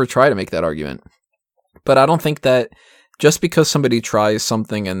 and I'll never try to make that argument. But I don't think that just because somebody tries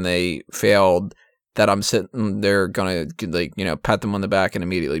something and they failed, that I'm sitting there going to, like, pat them on the back and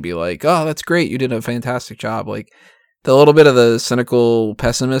immediately be like, oh, that's great. You did a fantastic job. Like, the little bit of the cynical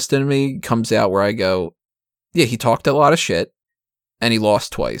pessimist in me comes out where I go, yeah, he talked a lot of shit and he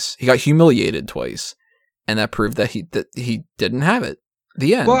lost twice. He got humiliated twice. And that proved that he didn't have it.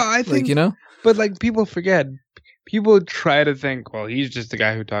 The end. Well, I think, like, but like people forget, people try to think, well, he's just a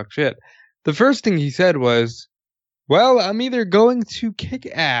guy who talks shit. The first thing he said was, well, I'm either going to kick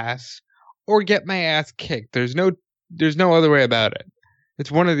ass or get my ass kicked. There's no other way about it.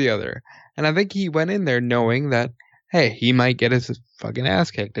 It's one or the other. And I think he went in there knowing that, hey, he might get his fucking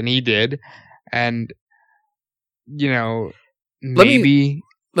ass kicked. And he did. And, maybe...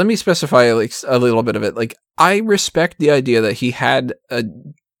 Let me specify like a little bit of it. Like, I respect the idea that he had a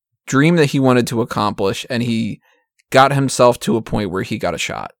dream that he wanted to accomplish, and he got himself to a point where he got a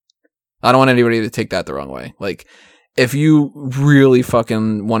shot. I don't want anybody to take that the wrong way. Like, if you really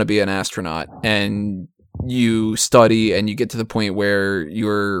fucking want to be an astronaut and you study and you get to the point where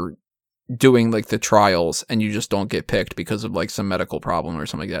you're doing like the trials and you just don't get picked because of like some medical problem or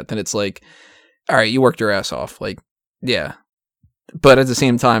something like that, then it's like, all right, you worked your ass off. Like, yeah. But at the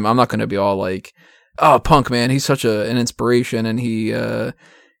same time, I'm not going to be all like, oh, Punk, man, he's such an inspiration and he's a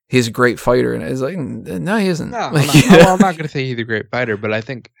great fighter. And it's like, no, he isn't. No, like, I'm not going to say he's a great fighter, but I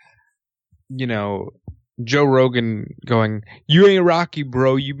think, Joe Rogan going, you ain't Rocky,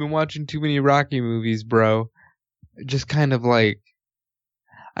 bro. You've been watching too many Rocky movies, bro. Just kind of like,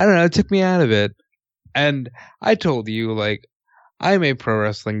 I don't know, it took me out of it. And I told you, like, I'm a pro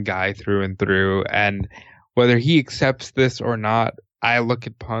wrestling guy through and through, and whether he accepts this or not, I look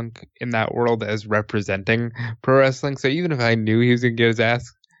at Punk in that world as representing pro wrestling. So even if I knew he was going to get his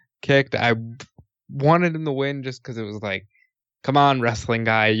ass kicked, I wanted him to win just because it was like, come on, wrestling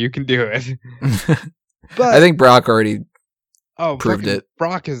guy, you can do it. But I think Brock already proved it.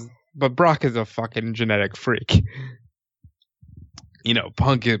 Brock is a fucking genetic freak.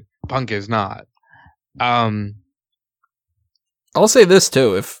 Punk is not. I'll say this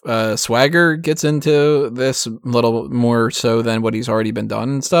too: if Swagger gets into this a little more so than what he's already been done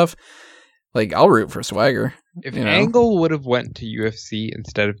and stuff, like, I'll root for Swagger. If Angle would have went to UFC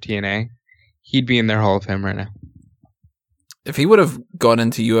instead of TNA, he'd be in their Hall of Fame right now. If he would have gone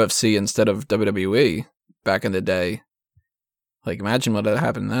into UFC instead of WWE back in the day, like, imagine what would have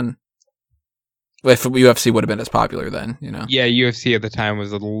happened then. If UFC would have been as popular then, Yeah, UFC at the time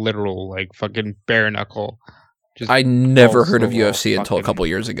was a literal, like, fucking bare knuckle. I never heard of UFC until a couple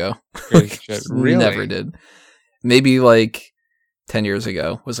years ago. Really? Never did. Maybe like 10 years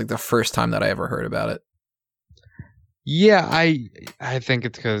ago was like the first time that I ever heard about it. Yeah, I think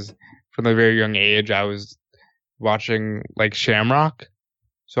it's because from a very young age I was watching like Shamrock,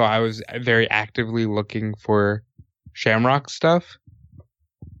 so I was very actively looking for Shamrock stuff.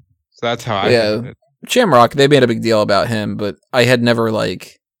 So that's how I think of it. Shamrock, they made a big deal about him, but I had never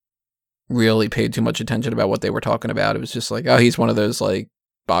like really paid too much attention about what they were talking about. It was just like, oh, he's one of those like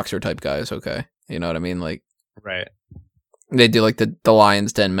boxer type guys. Okay. You know what I mean? Like, right. they do like the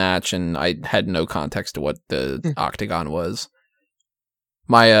Lion's Den match, and I had no context to what the Octagon was.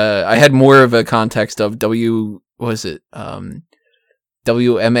 I had more of a context of WMAC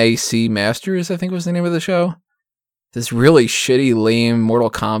Masters, I think was the name of the show. This really shitty, lame Mortal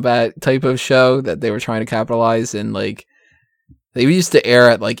Kombat type of show that they were trying to capitalize, and like they used to air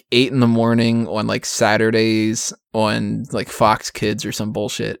at like 8 a.m. on like Saturdays on like Fox Kids or some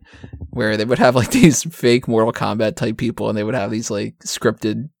bullshit, where they would have like these fake Mortal Kombat type people, and they would have these like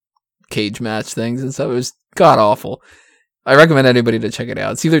scripted cage match things and stuff. It was god awful. I recommend anybody to check it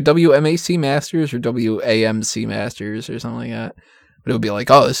out. It's either WMAC Masters or WAMC Masters or something like that. But it would be like,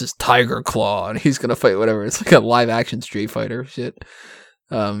 oh, this is Tiger Claw, and he's gonna fight whatever. It's like a live action Street Fighter shit.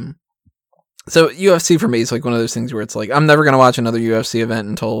 So UFC for me is like one of those things where it's like I'm never gonna watch another UFC event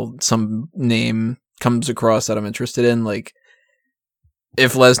until some name comes across that I'm interested in. Like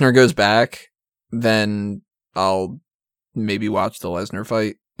if Lesnar goes back, then I'll maybe watch the Lesnar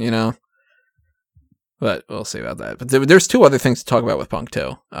fight, you know. But we'll see about that. But there's two other things to talk about with Punk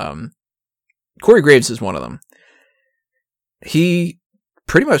too. Corey Graves is one of them. He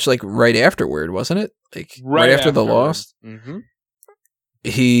pretty much like right afterward, wasn't it? Like right after the loss,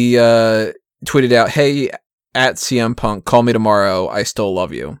 he tweeted out, "Hey, at CM Punk, call me tomorrow. I still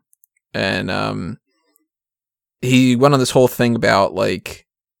love you." And he went on this whole thing about like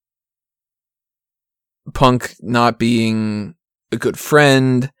Punk not being a good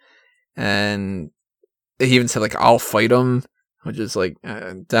friend, and he even said like, "I'll fight him." Which is like,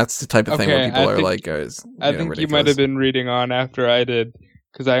 that's the type of thing where people are like, I think you might have been reading on after I did,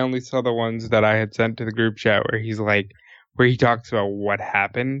 because I only saw the ones that I had sent to the group chat where he talks about what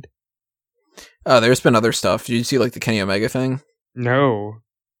happened. Oh, there's been other stuff. Did you see like the Kenny Omega thing? No.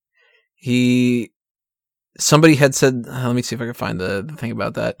 Somebody had said, let me see if I can find the thing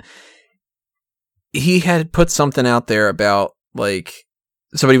about that. He had put something out there about like,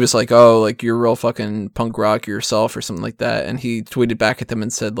 somebody was like, oh, like, you're real fucking punk rock yourself or something like that. And he tweeted back at them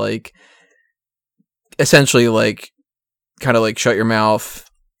and said, like, essentially, like, kind of like, shut your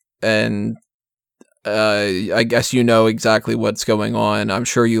mouth. And I guess you know exactly what's going on. I'm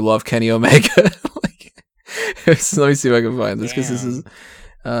sure you love Kenny Omega. Like, so let me see if I can find this, because this is,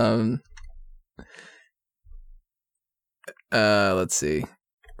 let's see.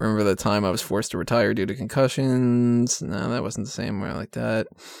 Remember the time I was forced to retire due to concussions? No, that wasn't the same way like that.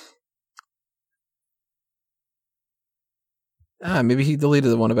 Maybe he deleted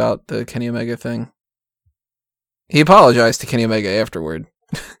the one about the Kenny Omega thing. He apologized to Kenny Omega afterward.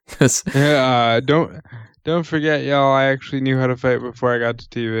 Don't forget, y'all, I actually knew how to fight before I got to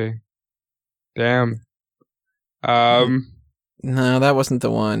TV. Damn. No, that wasn't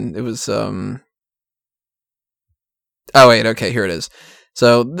the one. It was, Oh, wait, okay, here it is.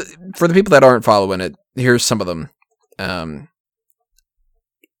 So, for the people that aren't following it, here's some of them.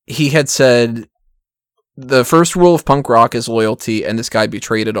 He had said, the first rule of punk rock is loyalty, and this guy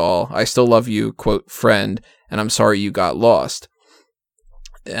betrayed it all. I still love you, quote, friend, and I'm sorry you got lost.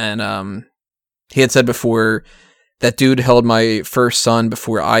 And he had said before, that dude held my first son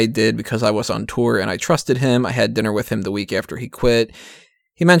before I did because I was on tour, and I trusted him. I had dinner with him the week after he quit.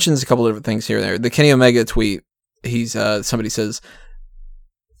 He mentions a couple of different things here and there. The Kenny Omega tweet, somebody says,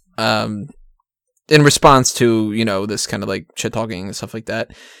 in response to, you know, this kind of like shit talking and stuff like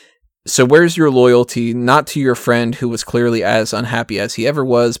that. So where's your loyalty, not to your friend who was clearly as unhappy as he ever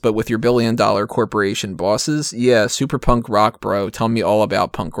was, but with your billion-dollar corporation bosses? Yeah, super punk rock, bro. Tell me all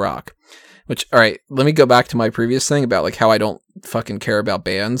about punk rock. Which, all right, let me go back to my previous thing about like how I don't fucking care about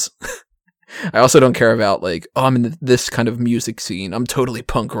bands. I also don't care about like, oh, I'm in this kind of music scene. I'm totally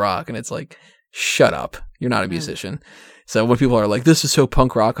punk rock. And it's like, shut up. You're not a musician. So when people are like, this is so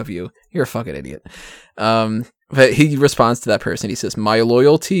punk rock of you, you're a fucking idiot. But he responds to that person. He says, my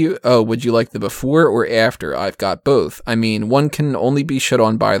loyalty, oh, would you like the before or after? I've got both. I mean, one can only be shit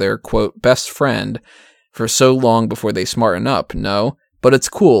on by their, quote, best friend for so long before they smarten up, no? But it's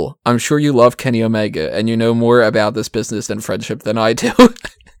cool. I'm sure you love Kenny Omega, and you know more about this business and friendship than I do.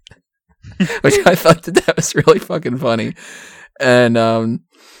 Which I thought that was really fucking funny. And a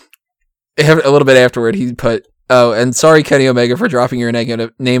little bit afterward, he put, oh, and sorry, Kenny Omega, for dropping your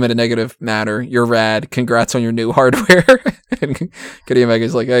name in a negative manner. You're rad. Congrats on your new hardware. And Kenny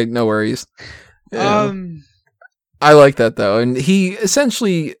Omega's like, hey, no worries. Yeah. I like that, though. And he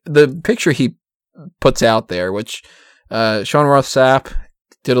essentially, the picture he puts out there, which Sean Ross Sapp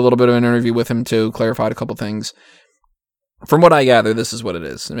did a little bit of an interview with him too, clarified a couple things. From what I gather, this is what it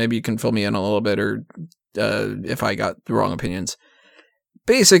is. Maybe you can fill me in a little bit, or if I got the wrong opinions.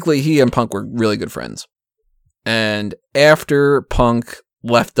 Basically, he and Punk were really good friends. And after Punk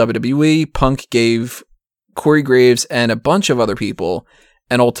left WWE, Punk gave Corey Graves and a bunch of other people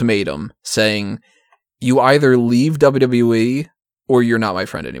an ultimatum saying, you either leave WWE or you're not my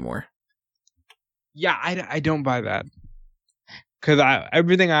friend anymore. Yeah, I don't buy that. Because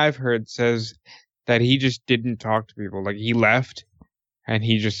everything I've heard says that he just didn't talk to people. Like, he left, and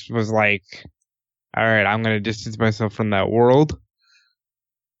he just was like, all right, I'm going to distance myself from that world.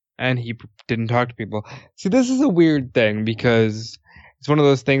 And he didn't talk to people. See, this is a weird thing, because it's one of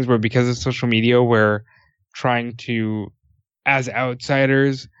those things where, because of social media, we're trying to, as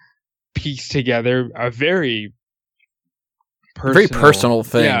outsiders, piece together a very personal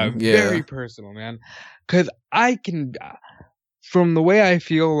thing. Yeah, very personal, man. Because I can, from the way I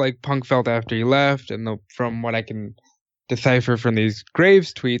feel like Punk felt after he left, and from what I can decipher from these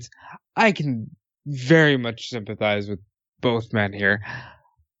Graves tweets, I can very much sympathize with both men here.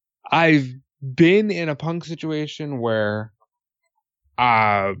 I've been in a Punk situation where,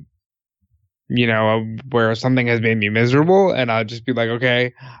 where something has made me miserable, and I'll just be like,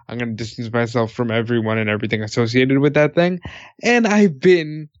 okay, I'm going to distance myself from everyone and everything associated with that thing. And I've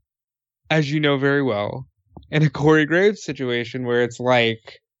been, as you know very well, in a Corey Graves situation where it's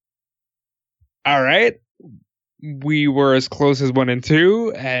like, all right, we were as close as 1 and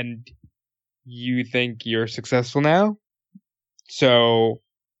 2, and you think you're successful now, so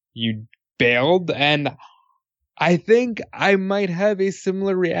you bailed. And I think I might have a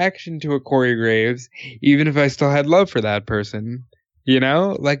similar reaction to a Corey Graves, even if I still had love for that person,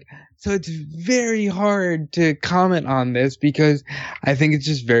 like, so it's very hard to comment on this, because I think it's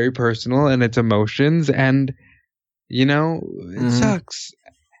just very personal, and it's emotions, and it sucks.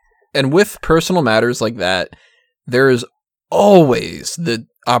 And with personal matters like that, there is always the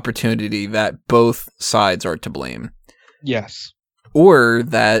opportunity that both sides are to blame. Yes. Or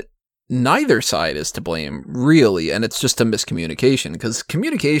that neither side is to blame, really, and it's just a miscommunication, because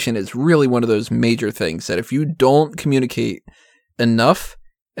communication is really one of those major things that if you don't communicate enough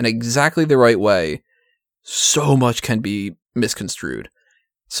in exactly the right way, so much can be misconstrued.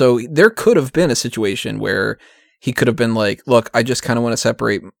 So there could have been a situation where he could have been like, look, I just kind of want to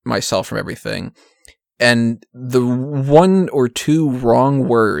separate myself from everything. And the 1 or 2 wrong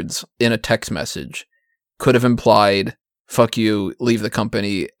words in a text message could have implied, fuck you, leave the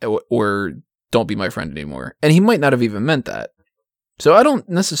company, or don't be my friend anymore. And he might not have even meant that. So I don't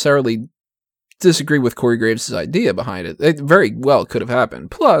necessarily disagree with Corey Graves' idea behind it. It very well could have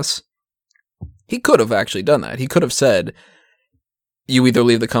happened. Plus, he could have actually done that. He could have said, you either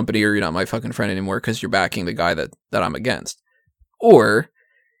leave the company or you're not my fucking friend anymore because you're backing the guy that I'm against. Or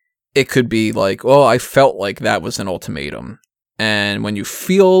it could be like, well, I felt like that was an ultimatum. And when you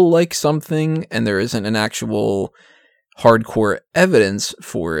feel like something and there isn't an actual hardcore evidence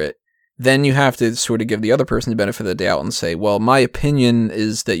for it, then you have to sort of give the other person the benefit of the doubt and say, well, my opinion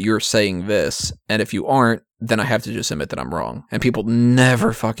is that you're saying this, and if you aren't, then I have to just admit that I'm wrong. And people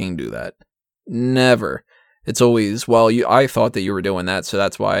never fucking do that. Never. It's always, well, I thought that you were doing that, so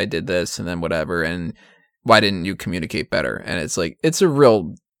that's why I did this, and then whatever, and why didn't you communicate better? And it's like, it's a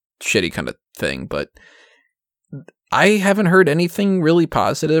real shitty kind of thing, but I haven't heard anything really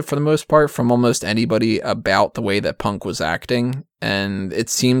positive for the most part from almost anybody about the way that Punk was acting. And it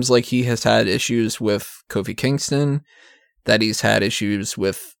seems like he has had issues with Kofi Kingston, that he's had issues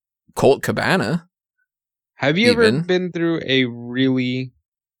with Colt Cabana. Have you ever been through a really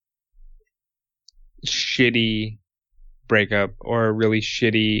shitty breakup or a really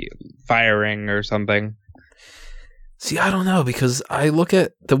shitty firing or something? See, I don't know, because I look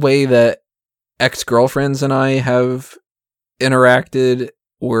at the way that ex-girlfriends and I have interacted,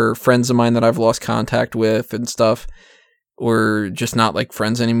 or friends of mine that I've lost contact with and stuff, or just not like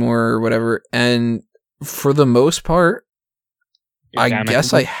friends anymore or whatever. And for the most part, I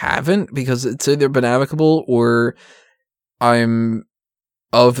guess I haven't, because it's either been amicable or I'm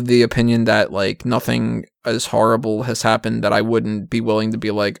of the opinion that like nothing as horrible has happened that I wouldn't be willing to be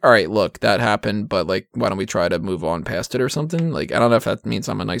like, all right, look, that happened, but like, why don't we try to move on past it or something? Like, I don't know if that means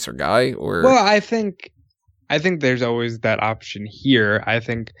I'm a nicer guy or. Well, I think there's always that option here. I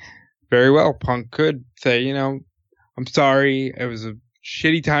think very well Punk could say, I'm sorry, it was a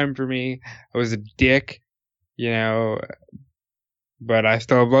shitty time for me, I was a dick, but I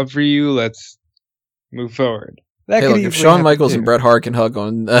still have love for you, let's move forward. Hey, look, if Shawn Michaels and Bret Hart can hug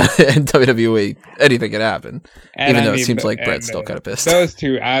on in WWE, anything can happen. And even though it seems like Bret's still kind of pissed. Those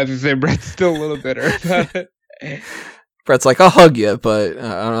two, I was going to say Bret's still a little bitter about it. Bret's like, I'll hug you, but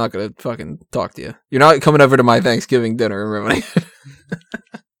I'm not going to fucking talk to you. You're not coming over to my Thanksgiving dinner, remember?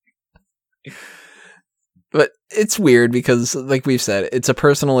 But it's weird because, like we've said, it's a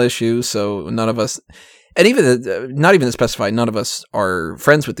personal issue, so none of us, and even not even to specify, none of us are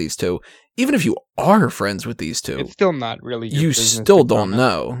friends with these two. even if you are friends with these two, it's still not really your you business still to don't comment.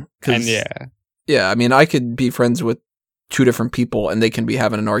 know. 'Cause, And yeah. yeah, I mean, I could be friends with two different people and they can be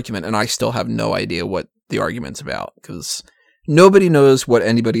having an argument and I still have no idea what the argument's about, because nobody knows what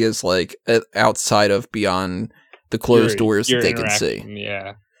anybody is like outside of beyond the closed doors that they can see.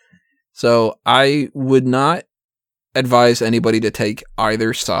 Yeah. So I would not advise anybody to take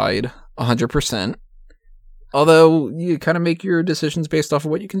either side 100%. Although you kind of make your decisions based off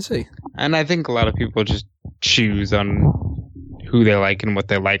of what you can see. And I think a lot of people just choose on who they like and what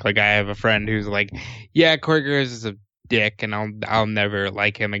they like. Like, I have a friend who's like, yeah, Corey Graves is a dick and I'll never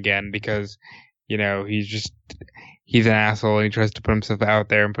like him again because, you know, he's an asshole and he tries to put himself out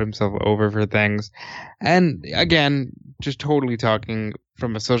there and put himself over for things. And again, just totally talking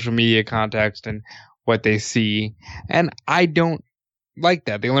from a social media context and what they see. And I don't like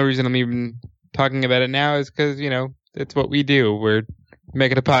that. The only reason I'm even talking about it now is because, you know, it's what we do. We're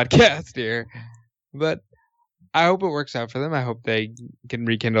making a podcast here. But I hope it works out for them. I hope they can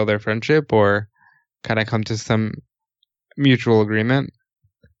rekindle their friendship or kind of come to some mutual agreement.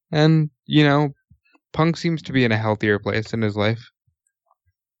 And, you know, Punk seems to be in a healthier place in his life.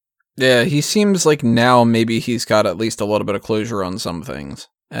 Yeah, he seems like now maybe he's got at least a little bit of closure on some things.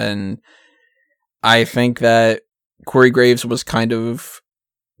 And I think that Corey Graves was kind of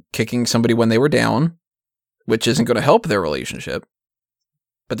kicking somebody when they were down, which isn't going to help their relationship.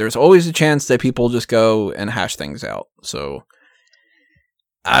 But there's always a chance that people just go and hash things out. So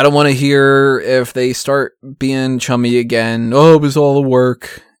I don't want to hear if they start being chummy again. Oh, it was all a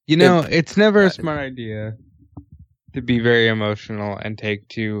work. You know, it's never a smart idea to be very emotional and take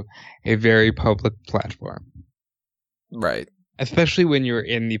to a very public platform. Right. Especially when you're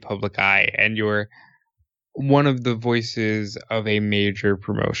in the public eye and you're one of the voices of a major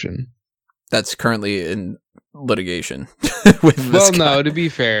promotion. That's currently in litigation with this Well, guy. no, to be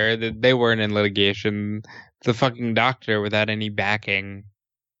fair, they weren't in litigation. The fucking doctor, without any backing,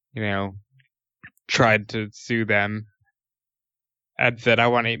 you know, tried to sue them and said, I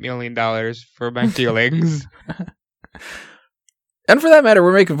want $8 million for my feelings. And for that matter,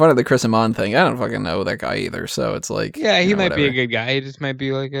 we're making fun of the Chris Amon thing. I don't fucking know that guy either, so it's like... Yeah, he might whatever. be a good guy. He just might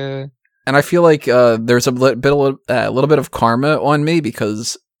be like a... And I feel like there's a little bit of karma on me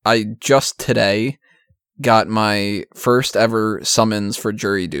because I just today got my first ever summons for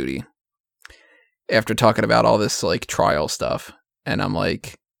jury duty after talking about all this like trial stuff. And I'm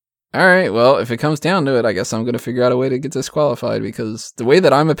like, all right, well, if it comes down to it, I guess I'm going to figure out a way to get disqualified because the way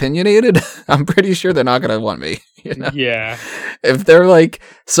that I'm opinionated, I'm pretty sure they're not going to want me. You know? Yeah. If they're like,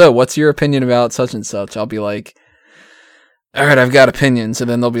 so what's your opinion about such and such? I'll be like, all right, I've got opinions. And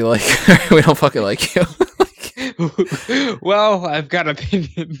then they'll be like, we don't fucking like you. Well, I've got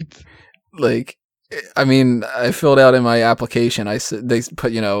opinions. Like, I mean, I filled out in my application, they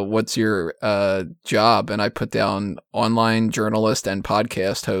put, you know, what's your job? And I put down online journalist and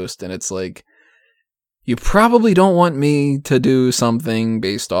podcast host. And it's like, you probably don't want me to do something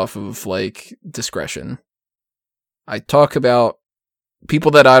based off of like discretion. I talk about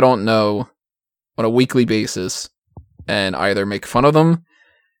people that I don't know on a weekly basis and either make fun of them,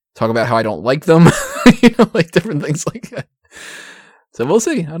 talk about how I don't like them, you know, like different things like that. So we'll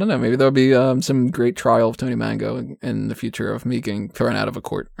see. I don't know. Maybe there'll be some great trial of Tony Mango in the future of me getting thrown out of a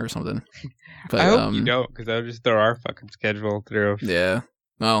court or something. But I hope you don't, because I'll just throw our fucking schedule through. Yeah.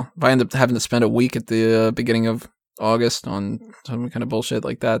 Well, if I end up having to spend a week at the beginning of August on some kind of bullshit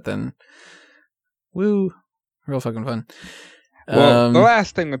like that, then woo, real fucking fun. Well, the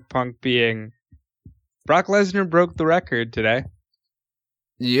last thing with Punk being Brock Lesnar broke the record today.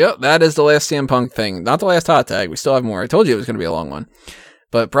 Yep, that is the last CM Punk thing. Not the last hot tag. We still have more. I told you it was going to be a long one.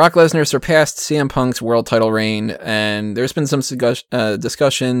 But Brock Lesnar surpassed CM Punk's world title reign, and there's been some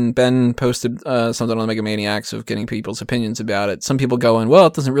discussion. Ben posted something on the Mega Maniacs of getting people's opinions about it. Some people going, well,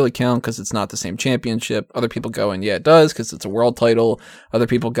 it doesn't really count because it's not the same championship. Other people going, yeah, it does because it's a world title. Other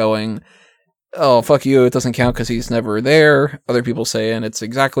people going, oh, fuck you, it doesn't count because he's never there. Other people saying it's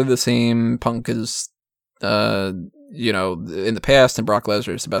exactly the same. Punk is, you know, in the past, and Brock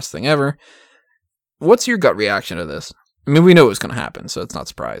Lesnar is the best thing ever. What's your gut reaction to this? I mean, we know it was going to happen, so it's not a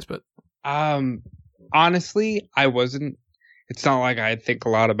surprise, but... Honestly, I wasn't... It's not like I think a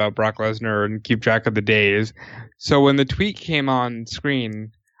lot about Brock Lesnar and keep track of the days. So when the tweet came on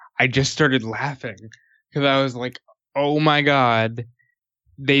screen, I just started laughing. Because I was like, oh my god,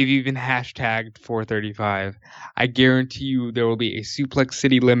 they've even hashtagged 435. I guarantee you there will be a Suplex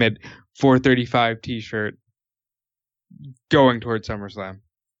City Limit 435 t-shirt going towards SummerSlam.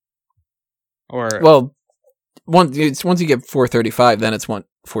 Or... Well... Once you get 435, then it's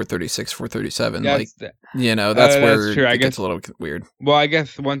 436, 437. Yeah, Like, that's where true. it gets a little weird. Well, I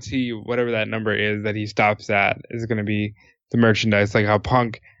guess once whatever that number is that he stops at is going to be the merchandise. Like how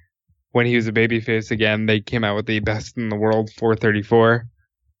Punk, when he was a babyface again, they came out with the best in the world 434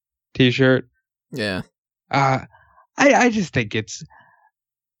 t-shirt. Yeah. I just think it's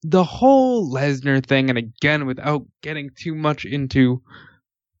the whole Lesnar thing, and again, without getting too much into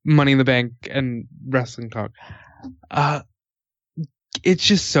Money in the Bank and wrestling talk, it's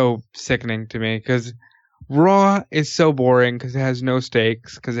just so sickening to me because Raw is so boring because it has no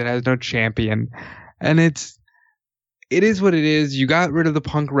stakes, because it has no champion, and it is what it is. You got rid of the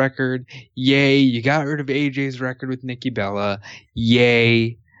Punk record, yay! You got rid of AJ's record with Nikki Bella,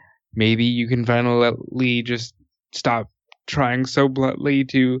 yay! Maybe you can finally just stop trying so bluntly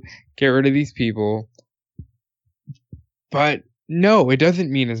to get rid of these people. But no, it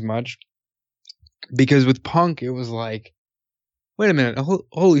doesn't mean as much. Because with Punk, it was like, wait a minute,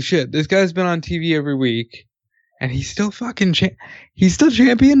 holy shit, this guy's been on TV every week, and he's still fucking he's still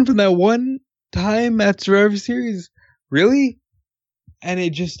champion from that one time at Survivor Series? Really? And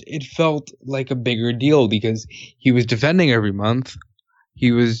it felt like a bigger deal because he was defending every month.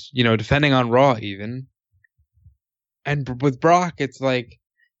 He was, defending on Raw even. And with Brock, it's like,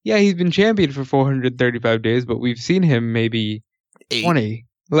 yeah, he's been champion for 435 days, but we've seen him maybe 20.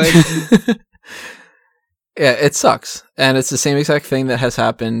 Like, yeah, it sucks. And it's the same exact thing that has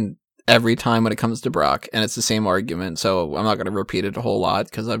happened every time when it comes to Brock. And it's the same argument. So I'm not going to repeat it a whole lot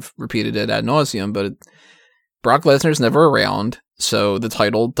because I've repeated it ad nauseum, but Brock Lesnar's never around. So the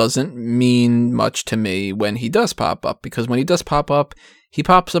title doesn't mean much to me when he does pop up, because when he does pop up, he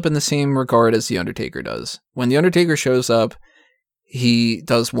pops up in the same regard as The Undertaker does. When The Undertaker shows up, he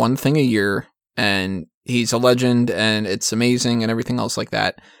does one thing a year, and he's a legend, and it's amazing, and everything else like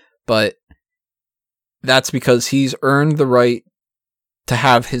that. But that's because he's earned the right to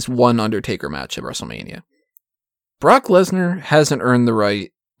have his one Undertaker match at WrestleMania. Brock Lesnar hasn't earned the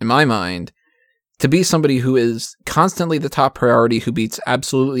right, in my mind, to be somebody who is constantly the top priority, who beats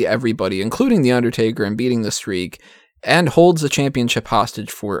absolutely everybody, including The Undertaker, and beating the streak, and holds the championship hostage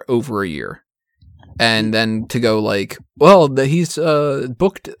for over a year. And then to go like, well, he's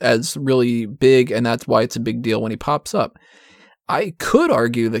booked as really big, and that's why it's a big deal when he pops up. I could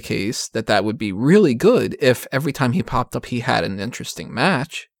argue the case that would be really good if every time he popped up he had an interesting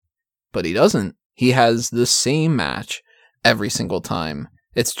match, but he doesn't. He has the same match every single time.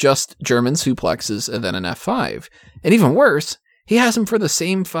 It's just German suplexes and then an F5. And even worse, he has them for the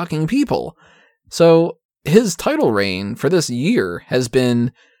same fucking people. So his title reign for this year has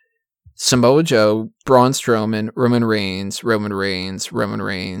been Samoa Joe, Braun Strowman, Roman Reigns. Braun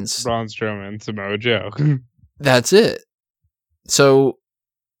Strowman, Samoa Joe. That's it. So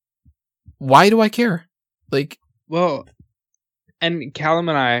why do I care? Like, well, and Callum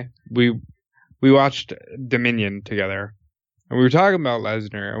and I, we watched Dominion together, and we were talking about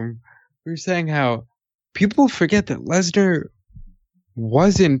Lesnar, and we were saying how people forget that Lesnar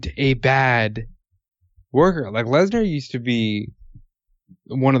wasn't a bad worker. Like, Lesnar used to be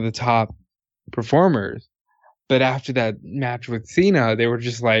one of the top performers, but after that match with Cena, they were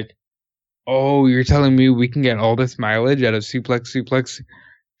just like, oh, you're telling me we can get all this mileage out of suplex?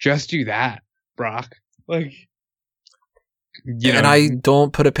 Just do that, Brock. Like, and I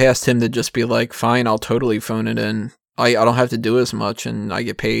don't put it past him to just be like, fine, I'll totally phone it in. I don't have to do as much, and I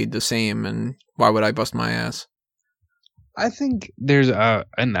get paid the same, and why would I bust my ass? I think there's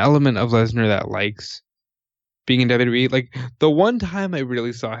an element of Lesnar that likes being in WWE. Like, the one time I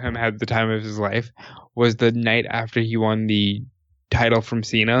really saw him have the time of his life was the night after he won the title from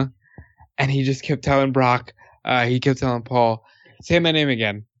Cena, and he just kept telling Brock, he kept telling Paul, say my name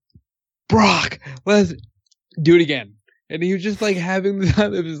again. Brock, let's do it again. And he was just like having the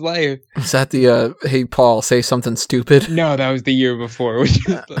time of his life. Was that the, hey Paul, say something stupid? No, that was the year before, which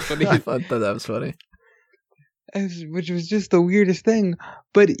was funny. I thought that was funny. Which was just the weirdest thing.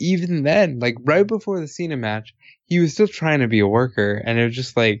 But even then, like right before the Cena match, he was still trying to be a worker. And it was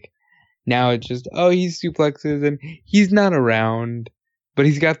just like, now it's just, oh, he's suplexes and he's not around, but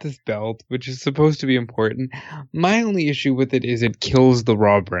he's got this belt, which is supposed to be important. My only issue with it is it kills the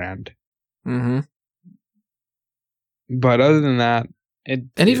Raw brand. Mm-hmm. But other than that,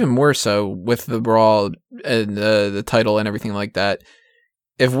 even more so with the Raw and the title and everything like that,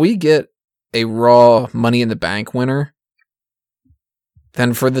 if we get a Raw Money in the Bank winner,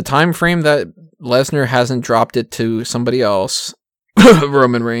 then for the time frame that Lesnar hasn't dropped it to somebody else,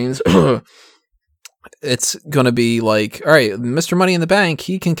 Roman Reigns, it's going to be like, all right, Mr. Money in the Bank,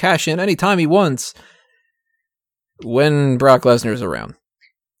 he can cash in anytime he wants when Brock Lesnar's around.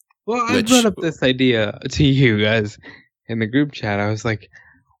 Well, I brought up this idea to you guys in the group chat. I was like,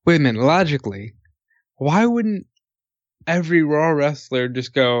 wait a minute, logically, why wouldn't every Raw wrestler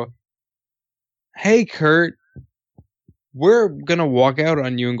just go, hey, Kurt, we're going to walk out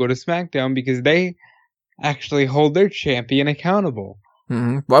on you and go to SmackDown because they actually hold their champion accountable.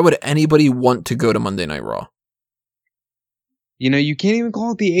 Mm-hmm. Why would anybody want to go to Monday Night Raw? You can't even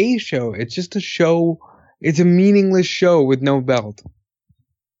call it the A show. It's just a show. It's a meaningless show with no belt.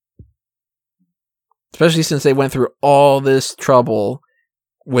 Especially since they went through all this trouble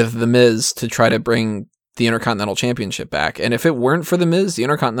with The Miz to try to bring the Intercontinental Championship back. And if it weren't for The Miz, the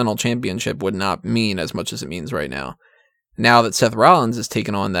Intercontinental Championship would not mean as much as it means right now. Now that Seth Rollins has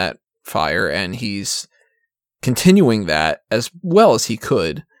taken on that fire and he's continuing that as well as he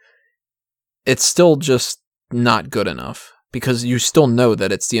could, it's still just not good enough because you still know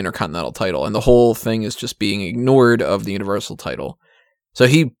that it's the Intercontinental title and the whole thing is just being ignored of the Universal title. So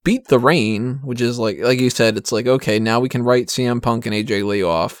he beat the Reign, which is like you said, it's like, okay, now we can write CM Punk and AJ Lee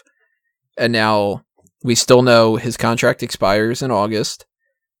off. And now we still know his contract expires in August,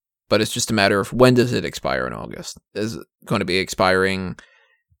 but it's just a matter of when does it expire in August? Is it going to be expiring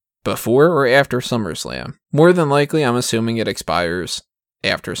before or after SummerSlam? More than likely, I'm assuming it expires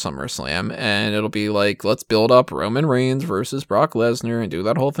after SummerSlam, and it'll be like, let's build up Roman Reigns versus Brock Lesnar and do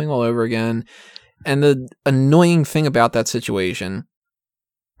that whole thing all over again. And the annoying thing about that situation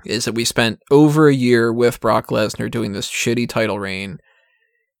is that we spent over a year with Brock Lesnar doing this shitty title reign,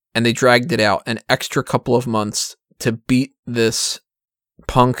 and they dragged it out an extra couple of months to beat this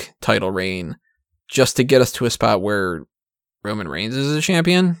Punk title reign just to get us to a spot where Roman Reigns is a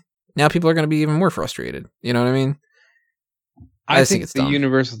champion. Now people are going to be even more frustrated. You know what I mean? I think it's the dumb.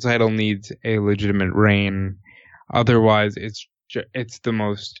 Universal title needs a legitimate reign. Otherwise, it's the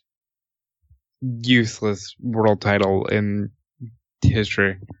most useless world title in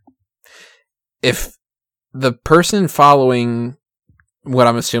history. If the person following what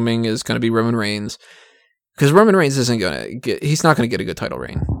I'm assuming is going to be Roman Reigns, because Roman Reigns he's not going to get a good title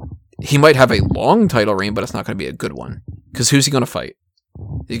reign. He might have a long title reign, but it's not going to be a good one. Because who's he going to fight?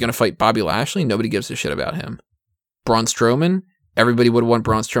 He's going to fight Bobby Lashley? Nobody gives a shit about him. Braun Strowman? Everybody would want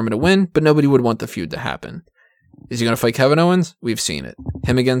Braun Strowman to win, but nobody would want the feud to happen. Is he going to fight Kevin Owens? We've seen it.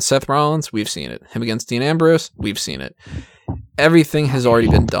 Him against Seth Rollins? We've seen it. Him against Dean Ambrose? We've seen it. Everything has already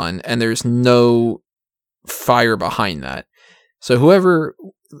been done, and there's no fire behind that. So whoever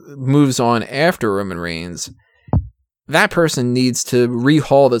moves on after Roman Reigns, that person needs to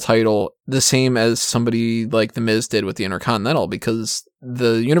rehaul the title the same as somebody like The Miz did with the Intercontinental, because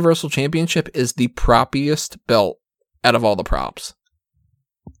the Universal Championship is the proppiest belt out of all the props.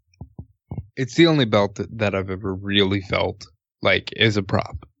 It's the only belt that I've ever really felt like is a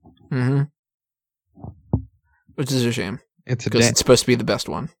prop. Mm-hmm. Which is a shame. It's supposed to be the best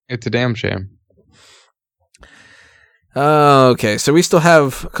one. It's a damn shame. Okay, so we still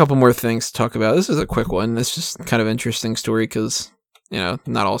have a couple more things to talk about. This is a quick one. It's just kind of interesting story because,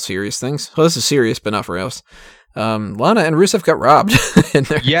 not all serious things. Well, this is serious, but not for us. Lana and Rusev got robbed.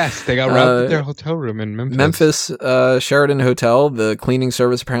 Yes, they got robbed at their hotel room in Memphis. Sheraton Hotel. The cleaning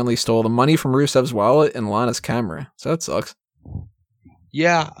service apparently stole the money from Rusev's wallet and Lana's camera. So that sucks.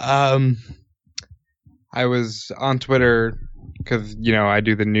 Yeah, I was on Twitter because, I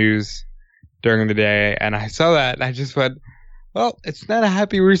do the news during the day, and I saw that, and I just went, well, it's not a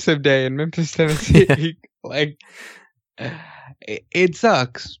happy Rusev day in Memphis, Tennessee. Yeah. It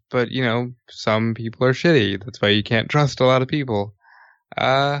sucks, but, some people are shitty. That's why you can't trust a lot of people.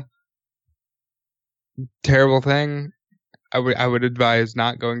 Terrible thing. I would advise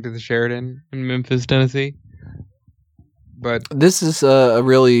not going to the Sheraton in Memphis, Tennessee. But this is a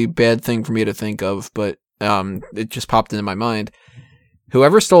really bad thing for me to think of, but it just popped into my mind.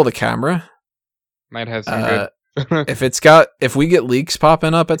 Whoever stole the camera might have some good. If we get leaks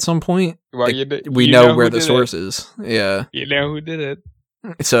popping up at some point, we know where the source is. Yeah, you know who did it.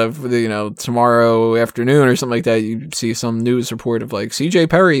 So tomorrow afternoon or something like that, you see some news report of like CJ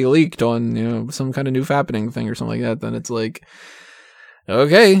Perry leaked on some kind of new fappening thing or something like that. Then it's like,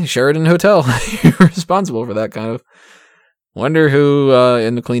 okay, Sheraton Hotel, you're responsible for that kind of. Wonder who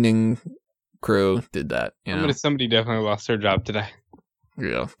in the cleaning crew did that. Somebody definitely lost their job today.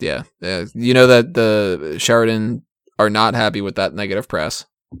 Yeah. You know that the Sheraton are not happy with that negative press,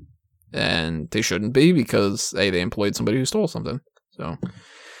 and they shouldn't be because they employed somebody who stole something. So,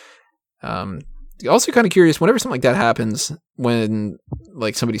 also kind of curious whenever something like that happens, when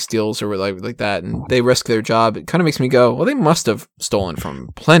like somebody steals or like that, and they risk their job. It kind of makes me go, well, they must have stolen from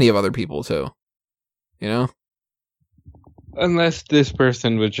plenty of other people too. Unless this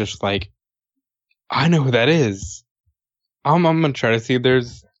person was just like, I know who that is. I'm gonna try to see if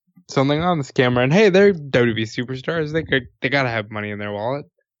there's something on this camera, and hey, they're WWE superstars. They gotta have money in their wallet.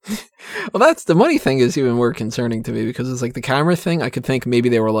 Well, that's the money thing is even more concerning to me because it's like the camera thing. I could think maybe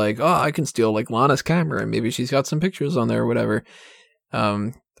they were like, oh, I can steal like Lana's camera and maybe she's got some pictures on there or whatever.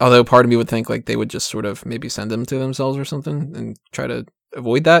 Although part of me would think like they would just sort of maybe send them to themselves or something and try to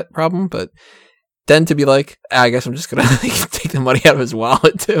avoid that problem. But then to be like, I guess I'm just gonna like, take the money out of his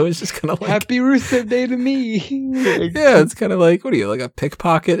wallet too. It's just kind of like Happy Rusev Day to me. Yeah, it's kind of like, what are you, like a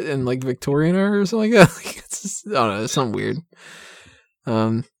pickpocket in like Victorian era or something like that? Like, it's just, I don't know, it's something weird.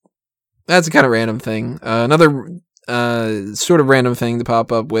 That's a kind of random thing. Another sort of random thing to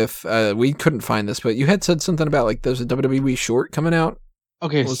pop up with, we couldn't find this, but you had said something about like there's a WWE short coming out.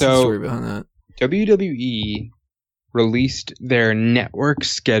 Okay, What's so the story behind that? WWE released their network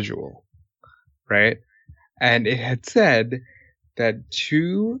schedule, right? And it had said that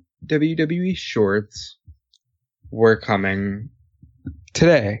 2 WWE shorts were coming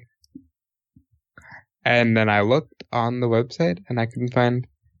today. And then I looked on the website and I couldn't find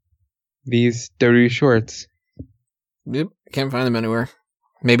these WWE shorts. Yep, can't find them anywhere.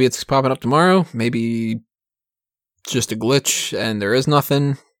 Maybe it's popping up tomorrow. Maybe just a glitch and there is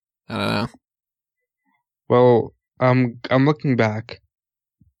nothing. I don't know. Well, I'm looking back.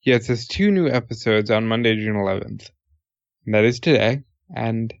 Yeah, it says 2 new episodes on Monday, June 11th. And that is today.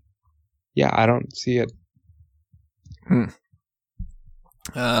 And yeah, I don't see it.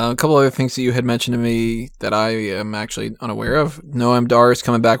 A couple other things that you had mentioned to me that I am actually unaware of. Noam Dar is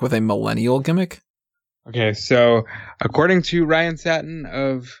coming back with a millennial gimmick. Okay, so according to Ryan Satin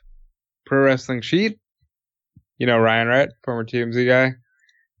of Pro Wrestling Sheet, you know Ryan, right? Former TMZ guy.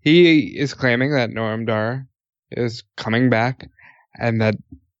 He is claiming that Noam Dar is coming back and that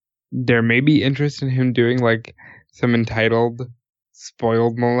there may be interest in him doing like some entitled,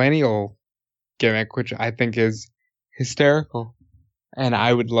 spoiled millennial gimmick, which I think is hysterical. And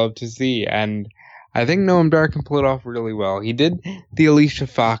I would love to see. And I think Noam Dar can pull it off really well. He did the Alicia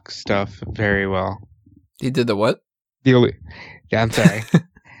Fox stuff very well. He did the what? Yeah, I'm sorry.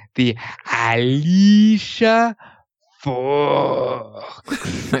 The Alicia Fox.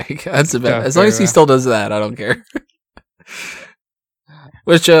 That's about as long as he still does that, I don't care.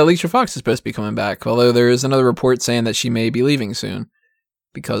 Which Alicia Fox is supposed to be coming back, although there is another report saying that she may be leaving soon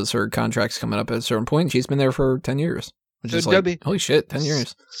because her contract's coming up at a certain point. And she's been there for 10 years, which is like, holy shit, 10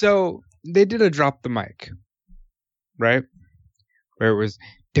 years. So they did a drop the mic, right? Where it was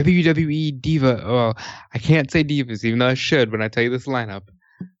WWE Diva. Oh, I can't say Divas, even though I should when I tell you this lineup,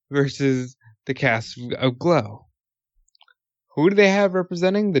 versus the cast of Glow. Who do they have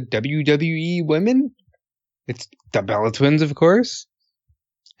representing the WWE women? It's the Bella Twins, of course,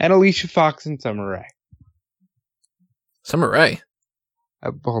 and Alicia Fox and Summer Rae. Summer Rae?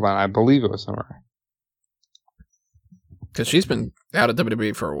 Hold on, I believe it was Summer Rae. Because she's been out of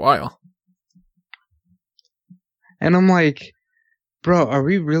WWE for a while. And I'm like, bro, are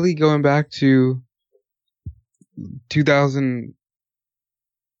we really going back to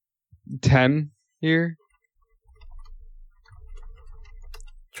 2010 here?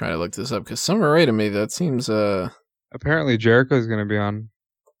 Try to look this up because Summer Rae to me that seems Apparently Jericho's going to be on.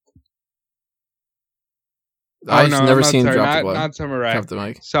 I've never seen sorry, Drop the Mic. Not Summer Rae. Drop the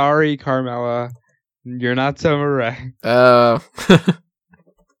Mic. Sorry, Carmella, you're not Summer Rae. All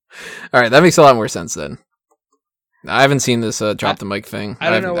right, that makes a lot more sense then. I haven't seen this Drop the Mic thing. I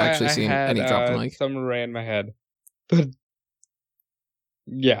don't know haven't why actually seen had, any Drop the Mic. Summer Rae in my head, but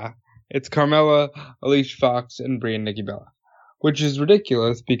yeah, it's Carmella, Alicia Fox, and Brie and Nikki Bella. Which is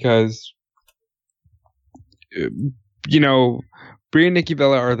ridiculous because, you know, Brie and Nikki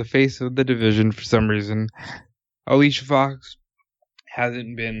Bella are the face of the division for some reason. Alicia Fox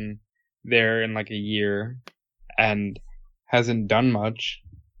hasn't been there in like a year and hasn't done much.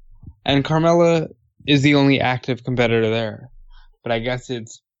 And Carmella is the only active competitor there. But I guess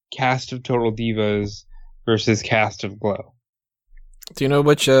it's cast of Total Divas versus cast of Glow. Do you know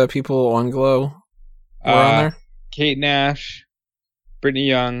which people on Glow were on there? Kate Nash, Brittany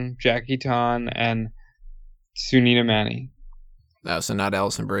Young, Jackie Tan, and Sunita Mani. No, so not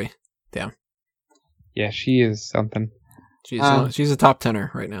Allison Brie. Damn. Yeah, she is something. She's a top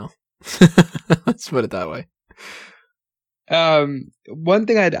tenor right now. Let's put it that way. One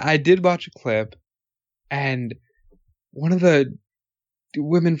thing I did watch a clip, and one of the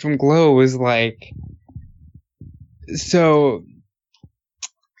women from Glow was like, so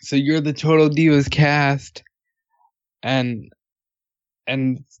you're the Total Divas cast, and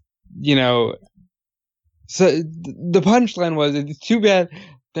you know, so the punchline was, it's too bad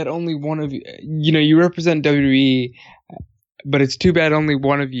that only one of you, you know, you represent WWE, but it's too bad only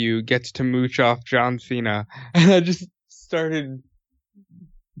one of you gets to mooch off John Cena. And I just started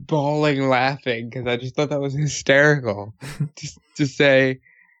bawling laughing because I just thought that was hysterical. Just to say,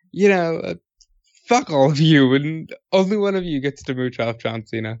 fuck all of you, and only one of you gets to mooch off John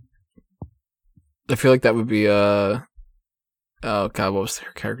Cena. I feel like that would be oh god, what was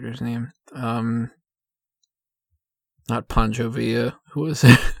their character's name? Not Pancho Villa. Who was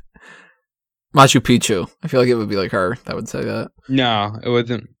it? Machu Picchu. I feel like it would be like her that would say that. No, it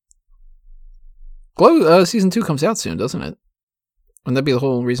wasn't. Glow season 2 comes out soon, doesn't it? Wouldn't that be the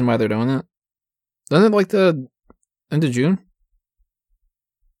whole reason why they're doing that? Doesn't it like the end of June?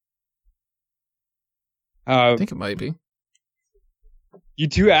 I think it might be. You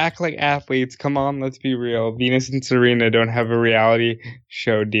two act like athletes. Come on, let's be real. Venus and Serena don't have a reality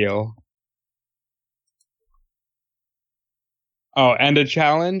show deal. Oh, and a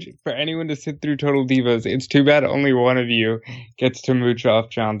challenge for anyone to sit through Total Divas. It's too bad only one of you gets to mooch off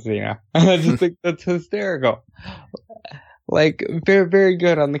John Cena. I just think that's hysterical. Like, very, very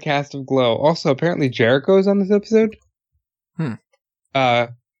good on the cast of Glow. Also, apparently Jericho's on this episode.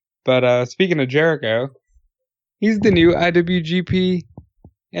 But speaking of Jericho, he's the new IWGP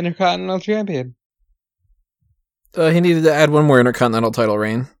Intercontinental Champion. He needed to add one more Intercontinental title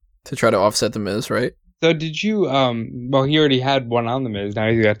reign to try to offset The Miz, right? So did you, well, he already had one on The Miz, now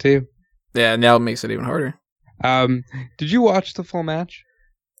he's got two. Yeah, now it makes it even harder. Did you watch the full match?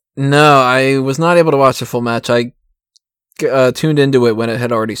 No, I was not able to watch the full match. I tuned into it when it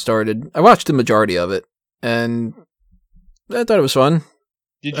had already started. I watched the majority of it, and I thought it was fun.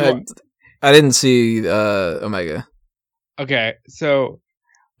 Did you? I didn't see Omega. Okay, so...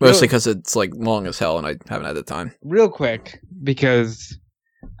 Mostly because it's like long as hell, and I haven't had the time. Real quick, because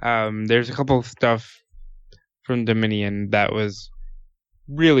there's a couple of stuff from Dominion that was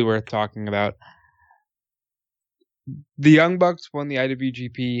really worth talking about. The Young Bucks won the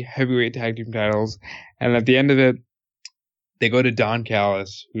IWGP Heavyweight Tag Team titles, and at the end of it, they go to Don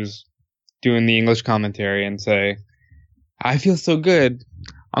Callis, who's doing the English commentary, and say, I feel so good,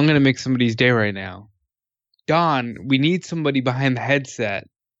 I'm going to make somebody's day right now. Don, we need somebody behind the headset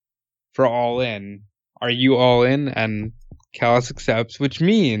for All In. Are you all in? And Callis accepts, which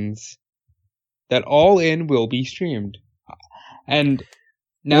means that All In will be streamed. And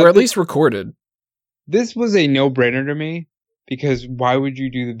now, or at least recorded. This was a no-brainer to me, because why would you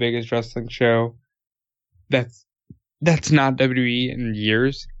do the biggest wrestling show that's not WWE in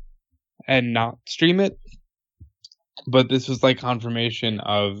years and not stream it? But this was like confirmation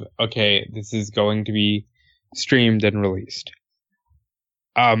of, okay, this is going to be streamed and released.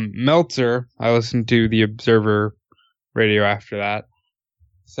 Meltzer, I listened to the Observer radio after that,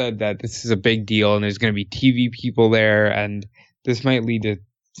 said that this is a big deal and there's going to be TV people there and this might lead to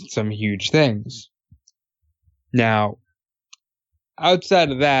some huge things. Now,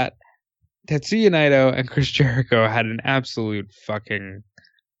 outside of that, Tetsuya Naito and Chris Jericho had an absolute fucking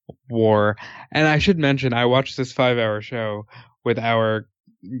war. And I should mention, I watched this 5-hour show with our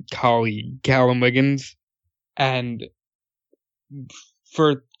colleague, Callum Wiggins, and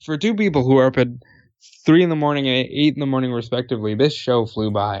for two people who are up at 3 a.m. and 8 a.m. respectively, this show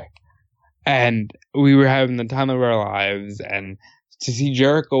flew by. And we were having the time of our lives, and to see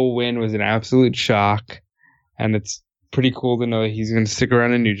Jericho win was an absolute shock. And it's pretty cool to know that he's going to stick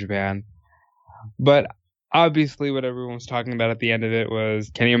around in New Japan. But obviously what everyone was talking about at the end of it was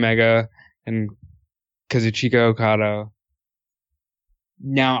Kenny Omega and Kazuchika Okada.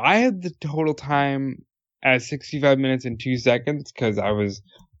 Now, I had the total time at 65 minutes and 2 seconds because I was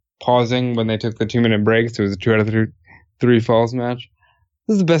pausing when they took the 2-minute break, so it was a 2 out of 3 falls match.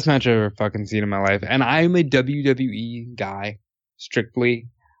 This is the best match I've ever fucking seen in my life. And I'm a WWE guy, strictly.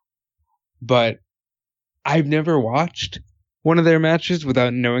 But I've never watched one of their matches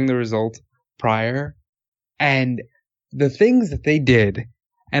without knowing the result prior. And the things that they did,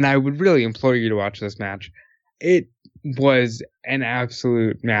 and I would really implore you to watch this match, it was an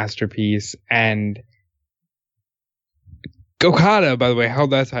absolute masterpiece. And Okada, by the way, held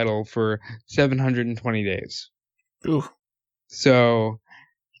that title for 720 days. Ooh. So,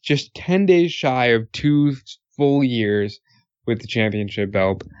 just 10 days shy of 2 full years with the championship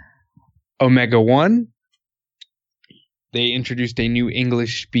belt. Omega won. They introduced a new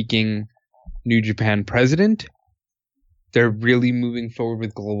English-speaking New Japan president. They're really moving forward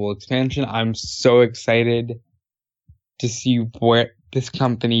with global expansion. I'm so excited to see what this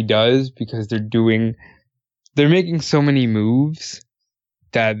company does because they're making so many moves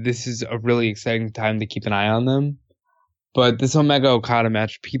that this is a really exciting time to keep an eye on them. But this Omega Okada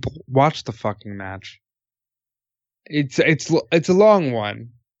match, people watch the fucking match. It's a long one,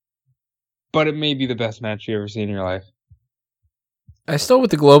 but it may be the best match you ever seen in your life. I still, with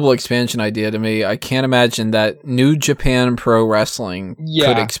the global expansion idea, to me, I can't imagine that New Japan Pro Wrestling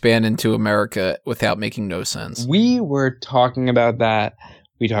could expand into America without making no sense. We were talking about that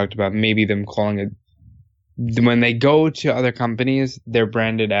we talked about maybe them calling it, when they go to other companies, they're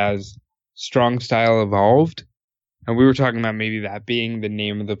branded as Strong Style Evolved. And we were talking about maybe that being the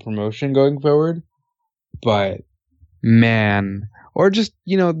name of the promotion going forward. But, man, or just,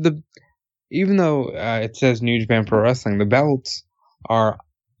 even though it says New Japan Pro Wrestling, the belts are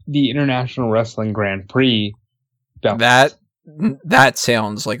the International Wrestling Grand Prix belts. That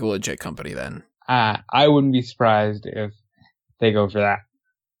sounds like a legit company then. I wouldn't be surprised if they go for that.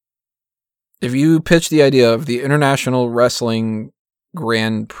 If you pitch the idea of the International Wrestling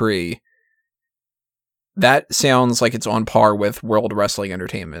Grand Prix, that sounds like it's on par with World Wrestling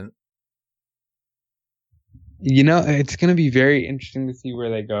Entertainment. It's going to be very interesting to see where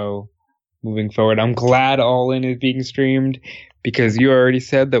they go moving forward. I'm glad All In is being streamed because you already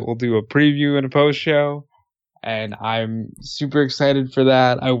said that we'll do a preview and a post show, and I'm super excited for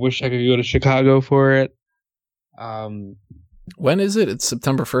that. I wish I could go to Chicago for it. When is it? It's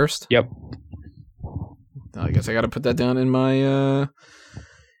September 1st? Yep. I guess I got to put that down in my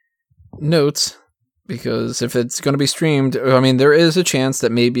notes, because if it's going to be streamed, I mean, there is a chance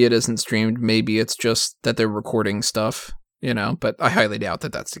that maybe it isn't streamed. Maybe it's just that they're recording stuff, but I highly doubt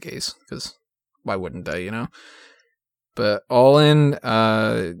that that's the case, because why wouldn't they, But All In,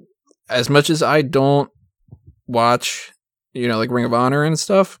 as much as I don't watch, like Ring of Honor and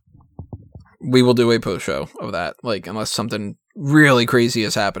stuff, we will do a post show of that, like, unless something really crazy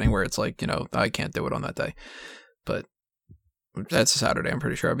is happening where it's like, I can't do it on that day. But that's a Saturday. I'm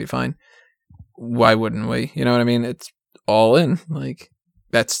pretty sure I'll be fine. Why wouldn't we? You know what I mean? It's All In. Like,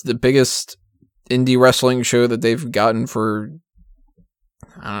 that's the biggest indie wrestling show that they've gotten for,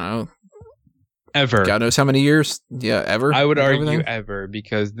 I don't know, ever. God knows how many years. Yeah, ever. I would argue ever,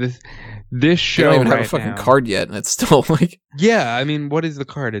 because this show they don't even right have a fucking now, card yet, and it's still like, yeah. I mean, what is the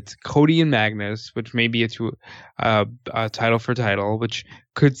card? It's Cody and Magnus, which maybe it's a title for title, which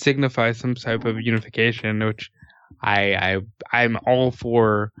could signify some type of unification. Which I'm all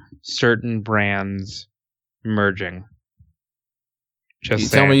for certain brands merging. Just you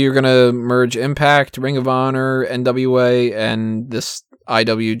tell me you're gonna merge Impact, Ring of Honor, NWA, and this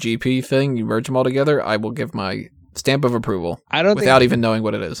IWGP thing, you merge them all together, I will give my stamp of approval without even knowing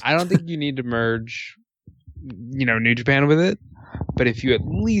what it is. I don't think you need to merge, New Japan with it, but if you at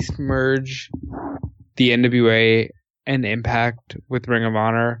least merge the NWA and Impact with Ring of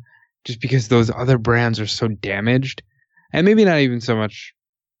Honor, just because those other brands are so damaged, and maybe not even so much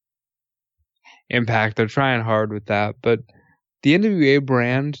Impact, they're trying hard with that, but the NWA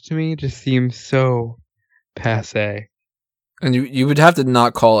brand to me just seems so passé. And you would have to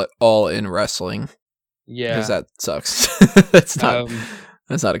not call it All In Wrestling. Yeah. Because that sucks. That's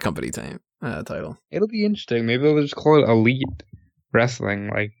not a company title. It'll be interesting. Maybe they'll just call it Elite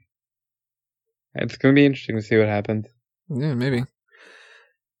Wrestling. Like, it's going to be interesting to see what happens. Yeah, maybe.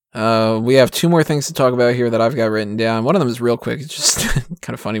 We have two more things to talk about here that I've got written down. One of them is real quick. It's just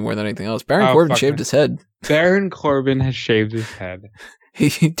kind of funny more than anything else. Baron Corbin shaved his head. Baron Corbin has shaved his head.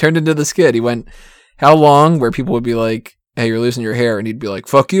 He turned into the Skid. He went, how long? Where people would be like, hey, you're losing your hair. And he'd be like,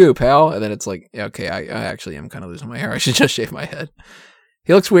 fuck you, pal. And then it's like, yeah, okay, I actually am kind of losing my hair. I should just shave my head.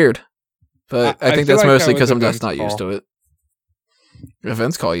 He looks weird. But I think that's mostly because I'm just not used to it.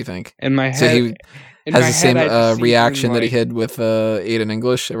 Events call, you think? In my head. So he has the same reaction that he had with Aiden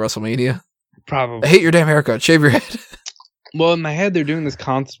English at WrestleMania? Probably. I hate your damn haircut. Shave your head. Well, in my head, they're doing this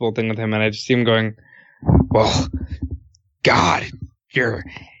Constable thing with him, and I just see him going, well, God, you're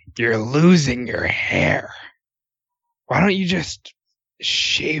losing your hair. Why don't you just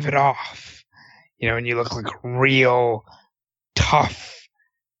shave it off? And you look like a real tough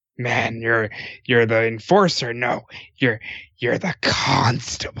man. You're the enforcer. No, you're the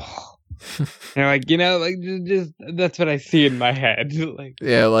constable. Just that's what I see in my head. Like,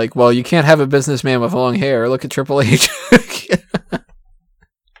 yeah, like, well, you can't have a businessman with long hair. Look at Triple H.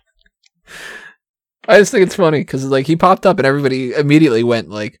 I just think it's funny because like he popped up and everybody immediately went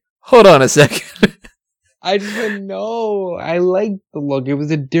like, hold on a second. I just went, no, I liked the look. It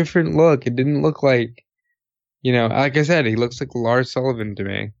was a different look. It didn't look like, like I said, he looks like Lars Sullivan to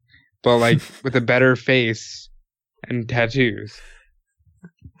me, but like with a better face and tattoos.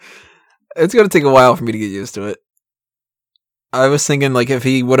 It's going to take a while for me to get used to it. I was thinking like if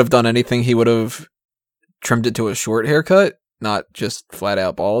he would have done anything, he would have trimmed it to a short haircut, not just flat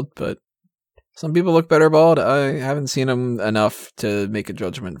out bald, but some people look better bald. I haven't seen him enough to make a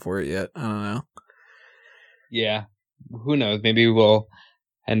judgment for it yet. I don't know. Yeah, who knows? Maybe we'll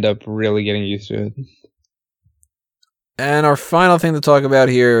end up really getting used to it. And our final thing to talk about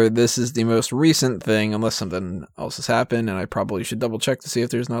here, this is the most recent thing, unless something else has happened, and I probably should double check to see if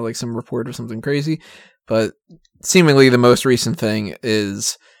there's not like some report or something crazy. But seemingly the most recent thing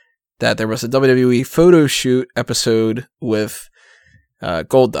is that there was a WWE photo shoot episode with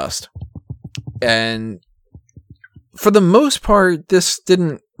Goldust. And for the most part, this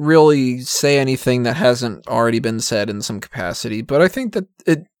didn't really say anything that hasn't already been said in some capacity, but I think that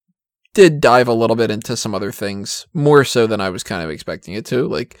it did dive a little bit into some other things, more so than I was kind of expecting it to.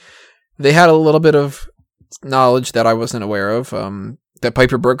 Like, they had a little bit of knowledge that I wasn't aware of, that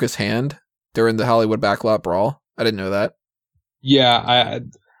Piper broke his hand during the Hollywood Backlot Brawl. I didn't know that. Yeah,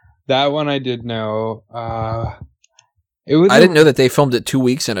 that one I did know. I didn't know that they filmed it 2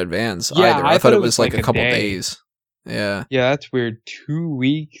 weeks in advance either. I thought it was like a couple day. days. Yeah. Yeah, that's weird. 2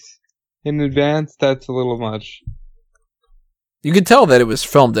 weeks in advance? That's a little much. You could tell that it was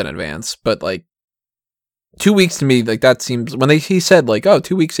filmed in advance, but like 2 weeks to me, like that seems, when he said like, oh,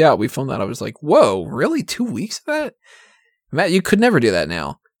 2 weeks out, we filmed that, I was like, whoa, really? 2 weeks of that? Matt, you could never do that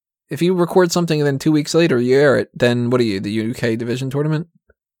now. If you record something and then 2 weeks later you air it, then what are you, the UK Division Tournament?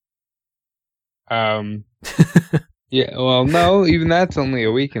 Yeah, well, no, even that's only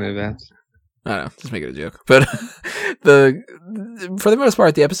a week in advance. I don't know, just make it a joke. But for the most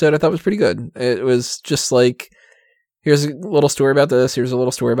part, the episode I thought was pretty good. It was just like, here's a little story about this, here's a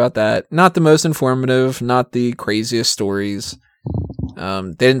little story about that. Not the most informative, not the craziest stories.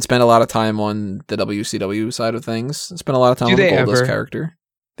 They didn't spend a lot of time on the WCW side of things. They spent a lot of time on the Goldust character.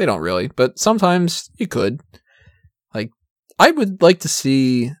 They don't really, but sometimes you could. Like, I would like to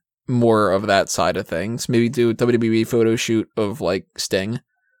see more of that side of things. Maybe do a WWE photo shoot of like Sting,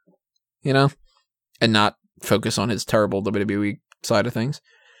 you know, and not focus on his terrible WWE side of things.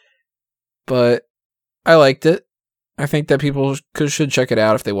 But I liked it. I think that people should check it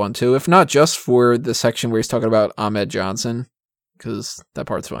out if they want to, if not just for the section where he's talking about Ahmed Johnson, because that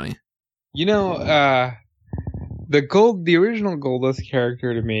part's funny. You know, the original Goldust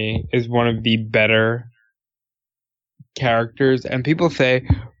character to me is one of the better characters, and people say,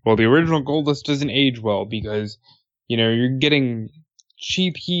 well, the original Goldust doesn't age well because, you know, you're getting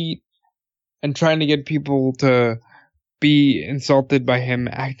cheap heat and trying to get people to be insulted by him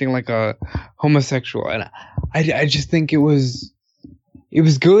acting like a homosexual, and I just think it was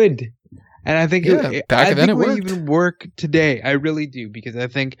good, and I think it would even work today. I really do, because I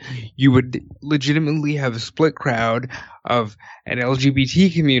think you would legitimately have a split crowd of an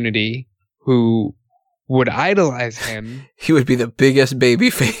LGBT community who would idolize him. He would be the biggest baby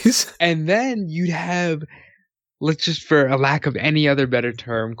face. And then you'd have, let's just, for a lack of any other better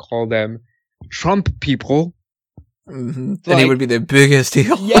term, call them Trump people. Mm-hmm. Like, and he would be the biggest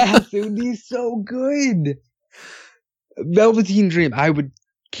heel. Yes, it would be so good. Velveteen Dream, I would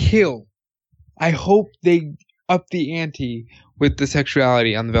kill. I hope they up the ante with the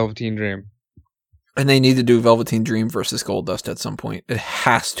sexuality on the Velveteen Dream. And they need to do Velveteen Dream versus Goldust at some point. It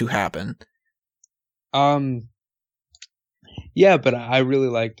has to happen. Yeah, but I really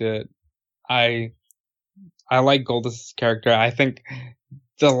liked it. I like Goldust's character. I think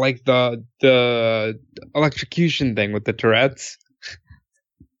the electrocution thing with the Tourette's,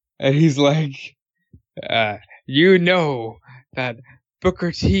 and he's like, you know that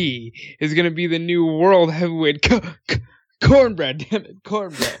Booker T is gonna be the new world heavyweight cornbread. Damn it,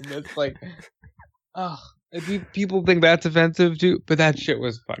 cornbread. And it's like, oh. People think that's offensive too, but that shit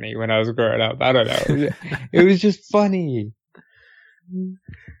was funny when I was growing up. I don't know. It was just funny.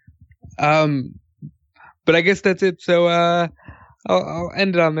 But I guess that's it. So I'll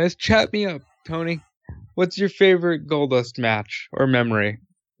end it on this. Chat me up, Tony. What's your favorite Goldust match or memory?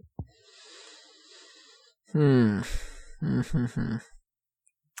 Well,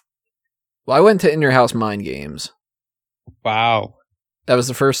 I went to In Your House Mind Games. Wow. That was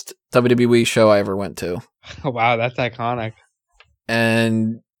the first WWE show I ever went to. Wow, that's iconic.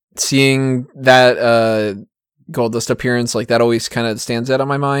 And seeing that Goldust appearance, like, that always kind of stands out on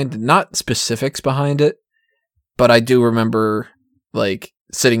my mind. Not specifics behind it, but I do remember, like,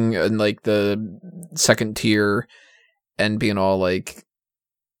 sitting in, like, the second tier and being all, like,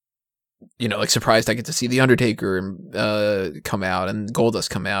 you know, like, surprised I get to see The Undertaker come out and Goldust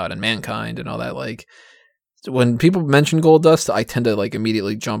come out and Mankind and all that. Like, when people mention Goldust, I tend to, like,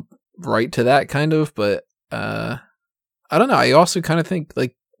 immediately jump right to that kind of, but I don't know. I also kind of think,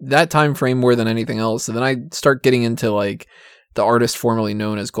 like, that time frame more than anything else. So then I start getting into, like, the artist formerly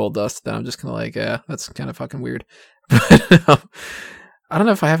known as Goldust. Then I'm just kind of like, yeah, that's kind of fucking weird. But I don't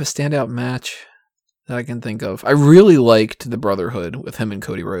know if I have a standout match that I can think of. I really liked the Brotherhood with him and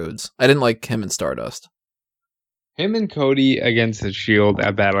Cody Rhodes. I didn't like him and Stardust. Him and Cody against the Shield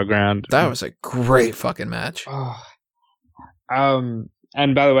at Battleground. That was a great fucking match. Oh,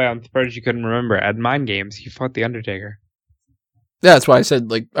 And by the way, I'm surprised you couldn't remember. At Mind Games, he fought the Undertaker. Yeah, that's why I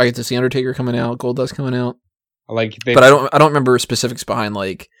said like I get to see Undertaker coming out, Goldust coming out. Like, but I don't remember specifics behind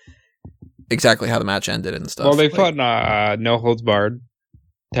like exactly how the match ended and stuff. Well, they fought in a no holds barred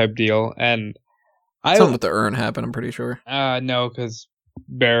type deal, and something with the urn happened. I'm pretty sure. No, because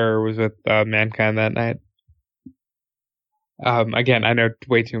Bearer was with Mankind that night. Again, I know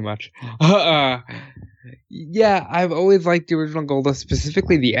way too much. Yeah, I've always liked the original Goldust,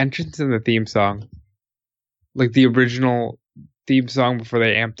 specifically the entrance and the theme song. Like the original theme song before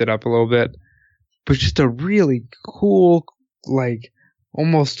they amped it up a little bit. But just a really cool, like,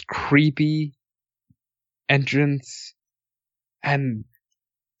 almost creepy entrance. And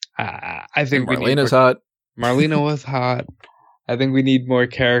I think Marlena's hot. Marlena was hot. I think we need more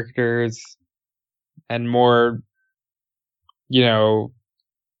characters and more, you know,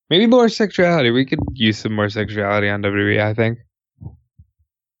 maybe more sexuality. We could use some more sexuality on WWE, I think.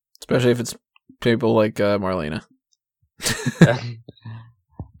 Especially if it's people like Marlena.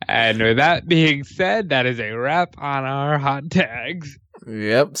 And with that being said, that is a wrap on our hot tags.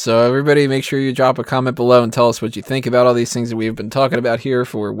 Yep. So everybody make sure you drop a comment below and tell us what you think about all these things that we've been talking about here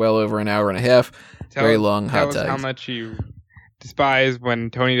for well over an hour and a half. Very long hot tags. Tell us how much you despise when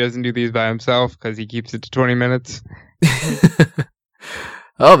Tony doesn't do these by himself because he keeps it to 20 minutes.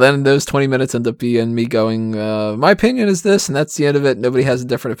 Oh, then those 20 minutes end up being me going, my opinion is this, and that's the end of it. Nobody has a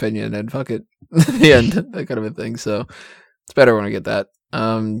different opinion, and fuck it. The end. That kind of a thing. So it's better when I get that.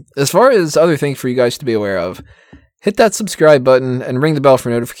 As far as other things for you guys to be aware of, hit that subscribe button and ring the bell for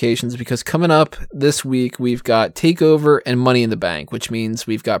notifications, because coming up this week, we've got TakeOver and Money in the Bank, which means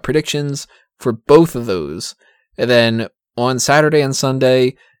we've got predictions for both of those. And then on Saturday and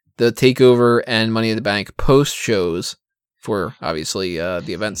Sunday, the TakeOver and Money in the Bank post shows for obviously the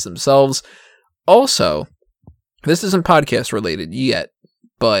events themselves. Also, this isn't podcast related yet,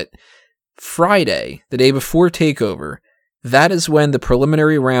 but Friday, the day before TakeOver, that is when the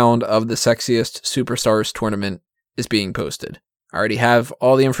preliminary round of the Sexiest Superstars tournament is being posted. I already have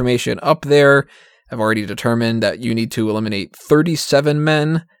all the information up there. I've already determined that you need to eliminate 37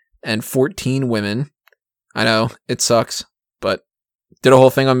 men and 14 women. I know, it sucks, but did a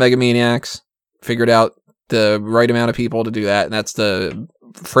whole thing on Megamaniacs, figured out the right amount of people to do that, and that's the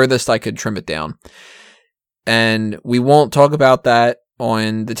furthest I could trim it down. And we won't talk about that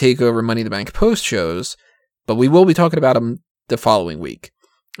on the TakeOver Money in the Bank post shows, but we will be talking about them the following week.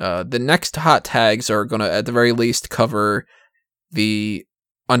 The next hot tags are going to, at the very least, cover the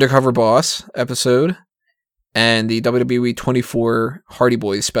Undercover Boss episode and the WWE 24 Hardy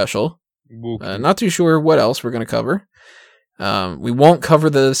Boys special. Not too sure what else we're going to cover. We won't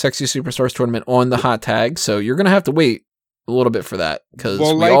cover the Sexy Superstars tournament on the hot tag, so you're going to have to wait a little bit for that, because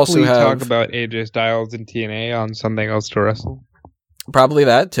we also have talk about AJ Styles and TNA on Something Else to Wrestle. Probably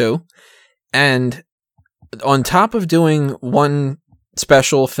that too. And on top of doing one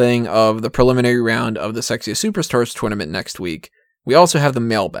special thing of the preliminary round of the Sexy Superstars tournament next week, we also have the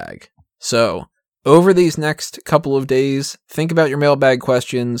mailbag. So over these next couple of days, think about your mailbag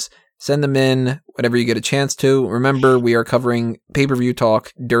questions. Send them in whenever you get a chance to. Remember, we are covering pay-per-view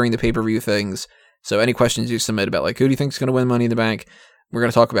talk during the pay-per-view things. So any questions you submit about, like, who do you think is going to win Money in the Bank, we're going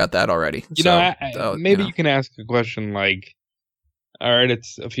to talk about that already. Maybe you can ask a question like, all right,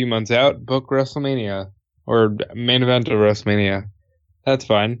 it's a few months out, book WrestleMania or main event of WrestleMania. That's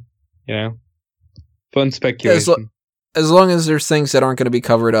fine. Fun speculation. As long as there's things that aren't going to be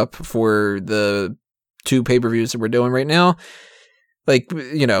covered up for the 2 pay-per-views that we're doing right now. Like,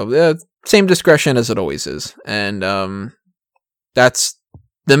 same discretion as it always is. And that's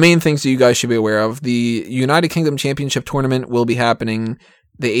the main things that you guys should be aware of. The United Kingdom Championship Tournament will be happening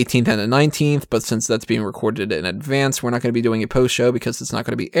the 18th and the 19th, but since that's being recorded in advance, we're not going to be doing a post-show because it's not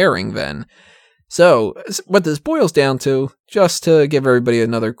going to be airing then. So, what this boils down to, just to give everybody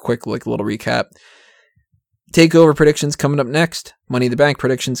another quick little recap, TakeOver predictions coming up next, Money in the Bank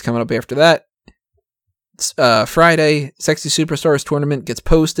predictions coming up after that. Friday, Sexy Superstars tournament gets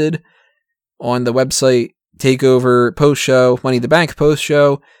posted on the website. TakeOver post show, Money in the Bank post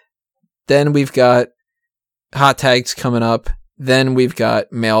show. Then we've got hot tags coming up. Then we've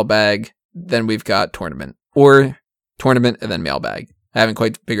got mailbag. Then we've got tournament, or tournament and then mailbag. I haven't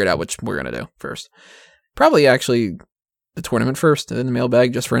quite figured out which we're gonna do first. Probably actually the tournament first, and then the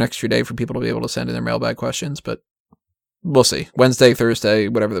mailbag, just for an extra day for people to be able to send in their mailbag questions. But we'll see. Wednesday, Thursday,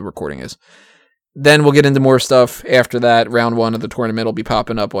 whatever the recording is. Then we'll get into more stuff after that. Round 1 of the tournament will be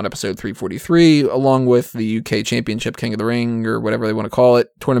popping up on episode 343, along with the UK Championship King of the Ring, or whatever they want to call it,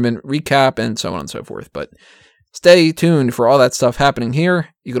 tournament recap, and so on and so forth. But stay tuned for all that stuff happening here.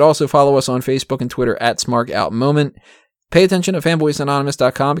 You could also follow us on Facebook and Twitter at SmarkOutMoment. Pay attention to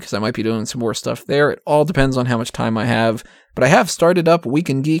fanboysanonymous.com because I might be doing some more stuff there. It all depends on how much time I have. But I have started up Week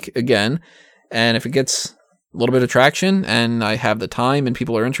in Geek again. And if it gets a little bit of traction and I have the time and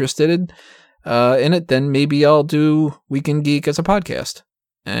people are interested in it, then maybe I'll do Week in Geek as a podcast.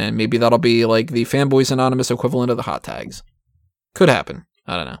 And maybe that'll be like the Fanboys Anonymous equivalent of the hot tags. Could happen.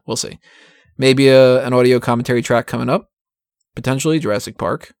 I don't know. We'll see. Maybe an audio commentary track coming up. Potentially Jurassic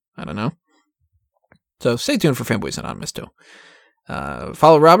Park. I don't know. So stay tuned for Fanboys Anonymous too.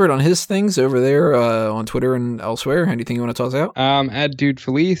 Follow Robert on his things over there on Twitter and elsewhere. Anything you want to toss out? At Dude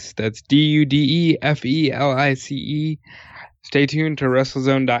Felice. That's DUDEFELICE. Stay tuned to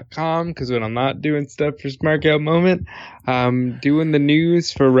WrestleZone.com because when I'm not doing stuff for Smart Out Moment, I'm doing the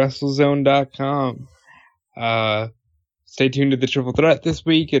news for WrestleZone.com. Stay tuned to the Triple Threat this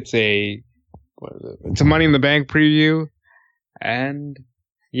week. It's a Money in the Bank preview. And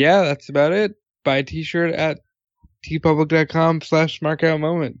yeah, that's about it. Buy a t-shirt at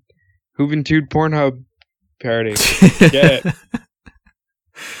tpublic.com/SmartOutMoment. Juventud Pornhub parody. Get it.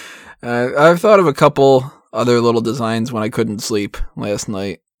 I've thought of a couple other little designs when I couldn't sleep last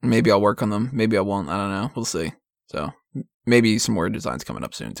night. Maybe I'll work on them. Maybe I won't. I don't know. We'll see. So maybe some more designs coming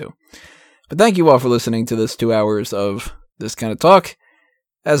up soon too. But thank you all for listening to this 2 hours of this kind of talk.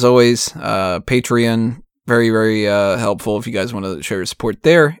 As always, Patreon, very, very helpful if you guys want to show your support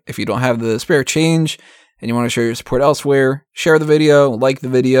there. If you don't have the spare change and you want to show your support elsewhere, share the video, like the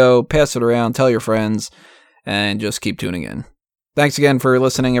video, pass it around, tell your friends, and just keep tuning in. Thanks again for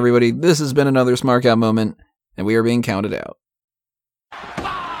listening, everybody. This has been another Smart Out Moment, and we are being counted out.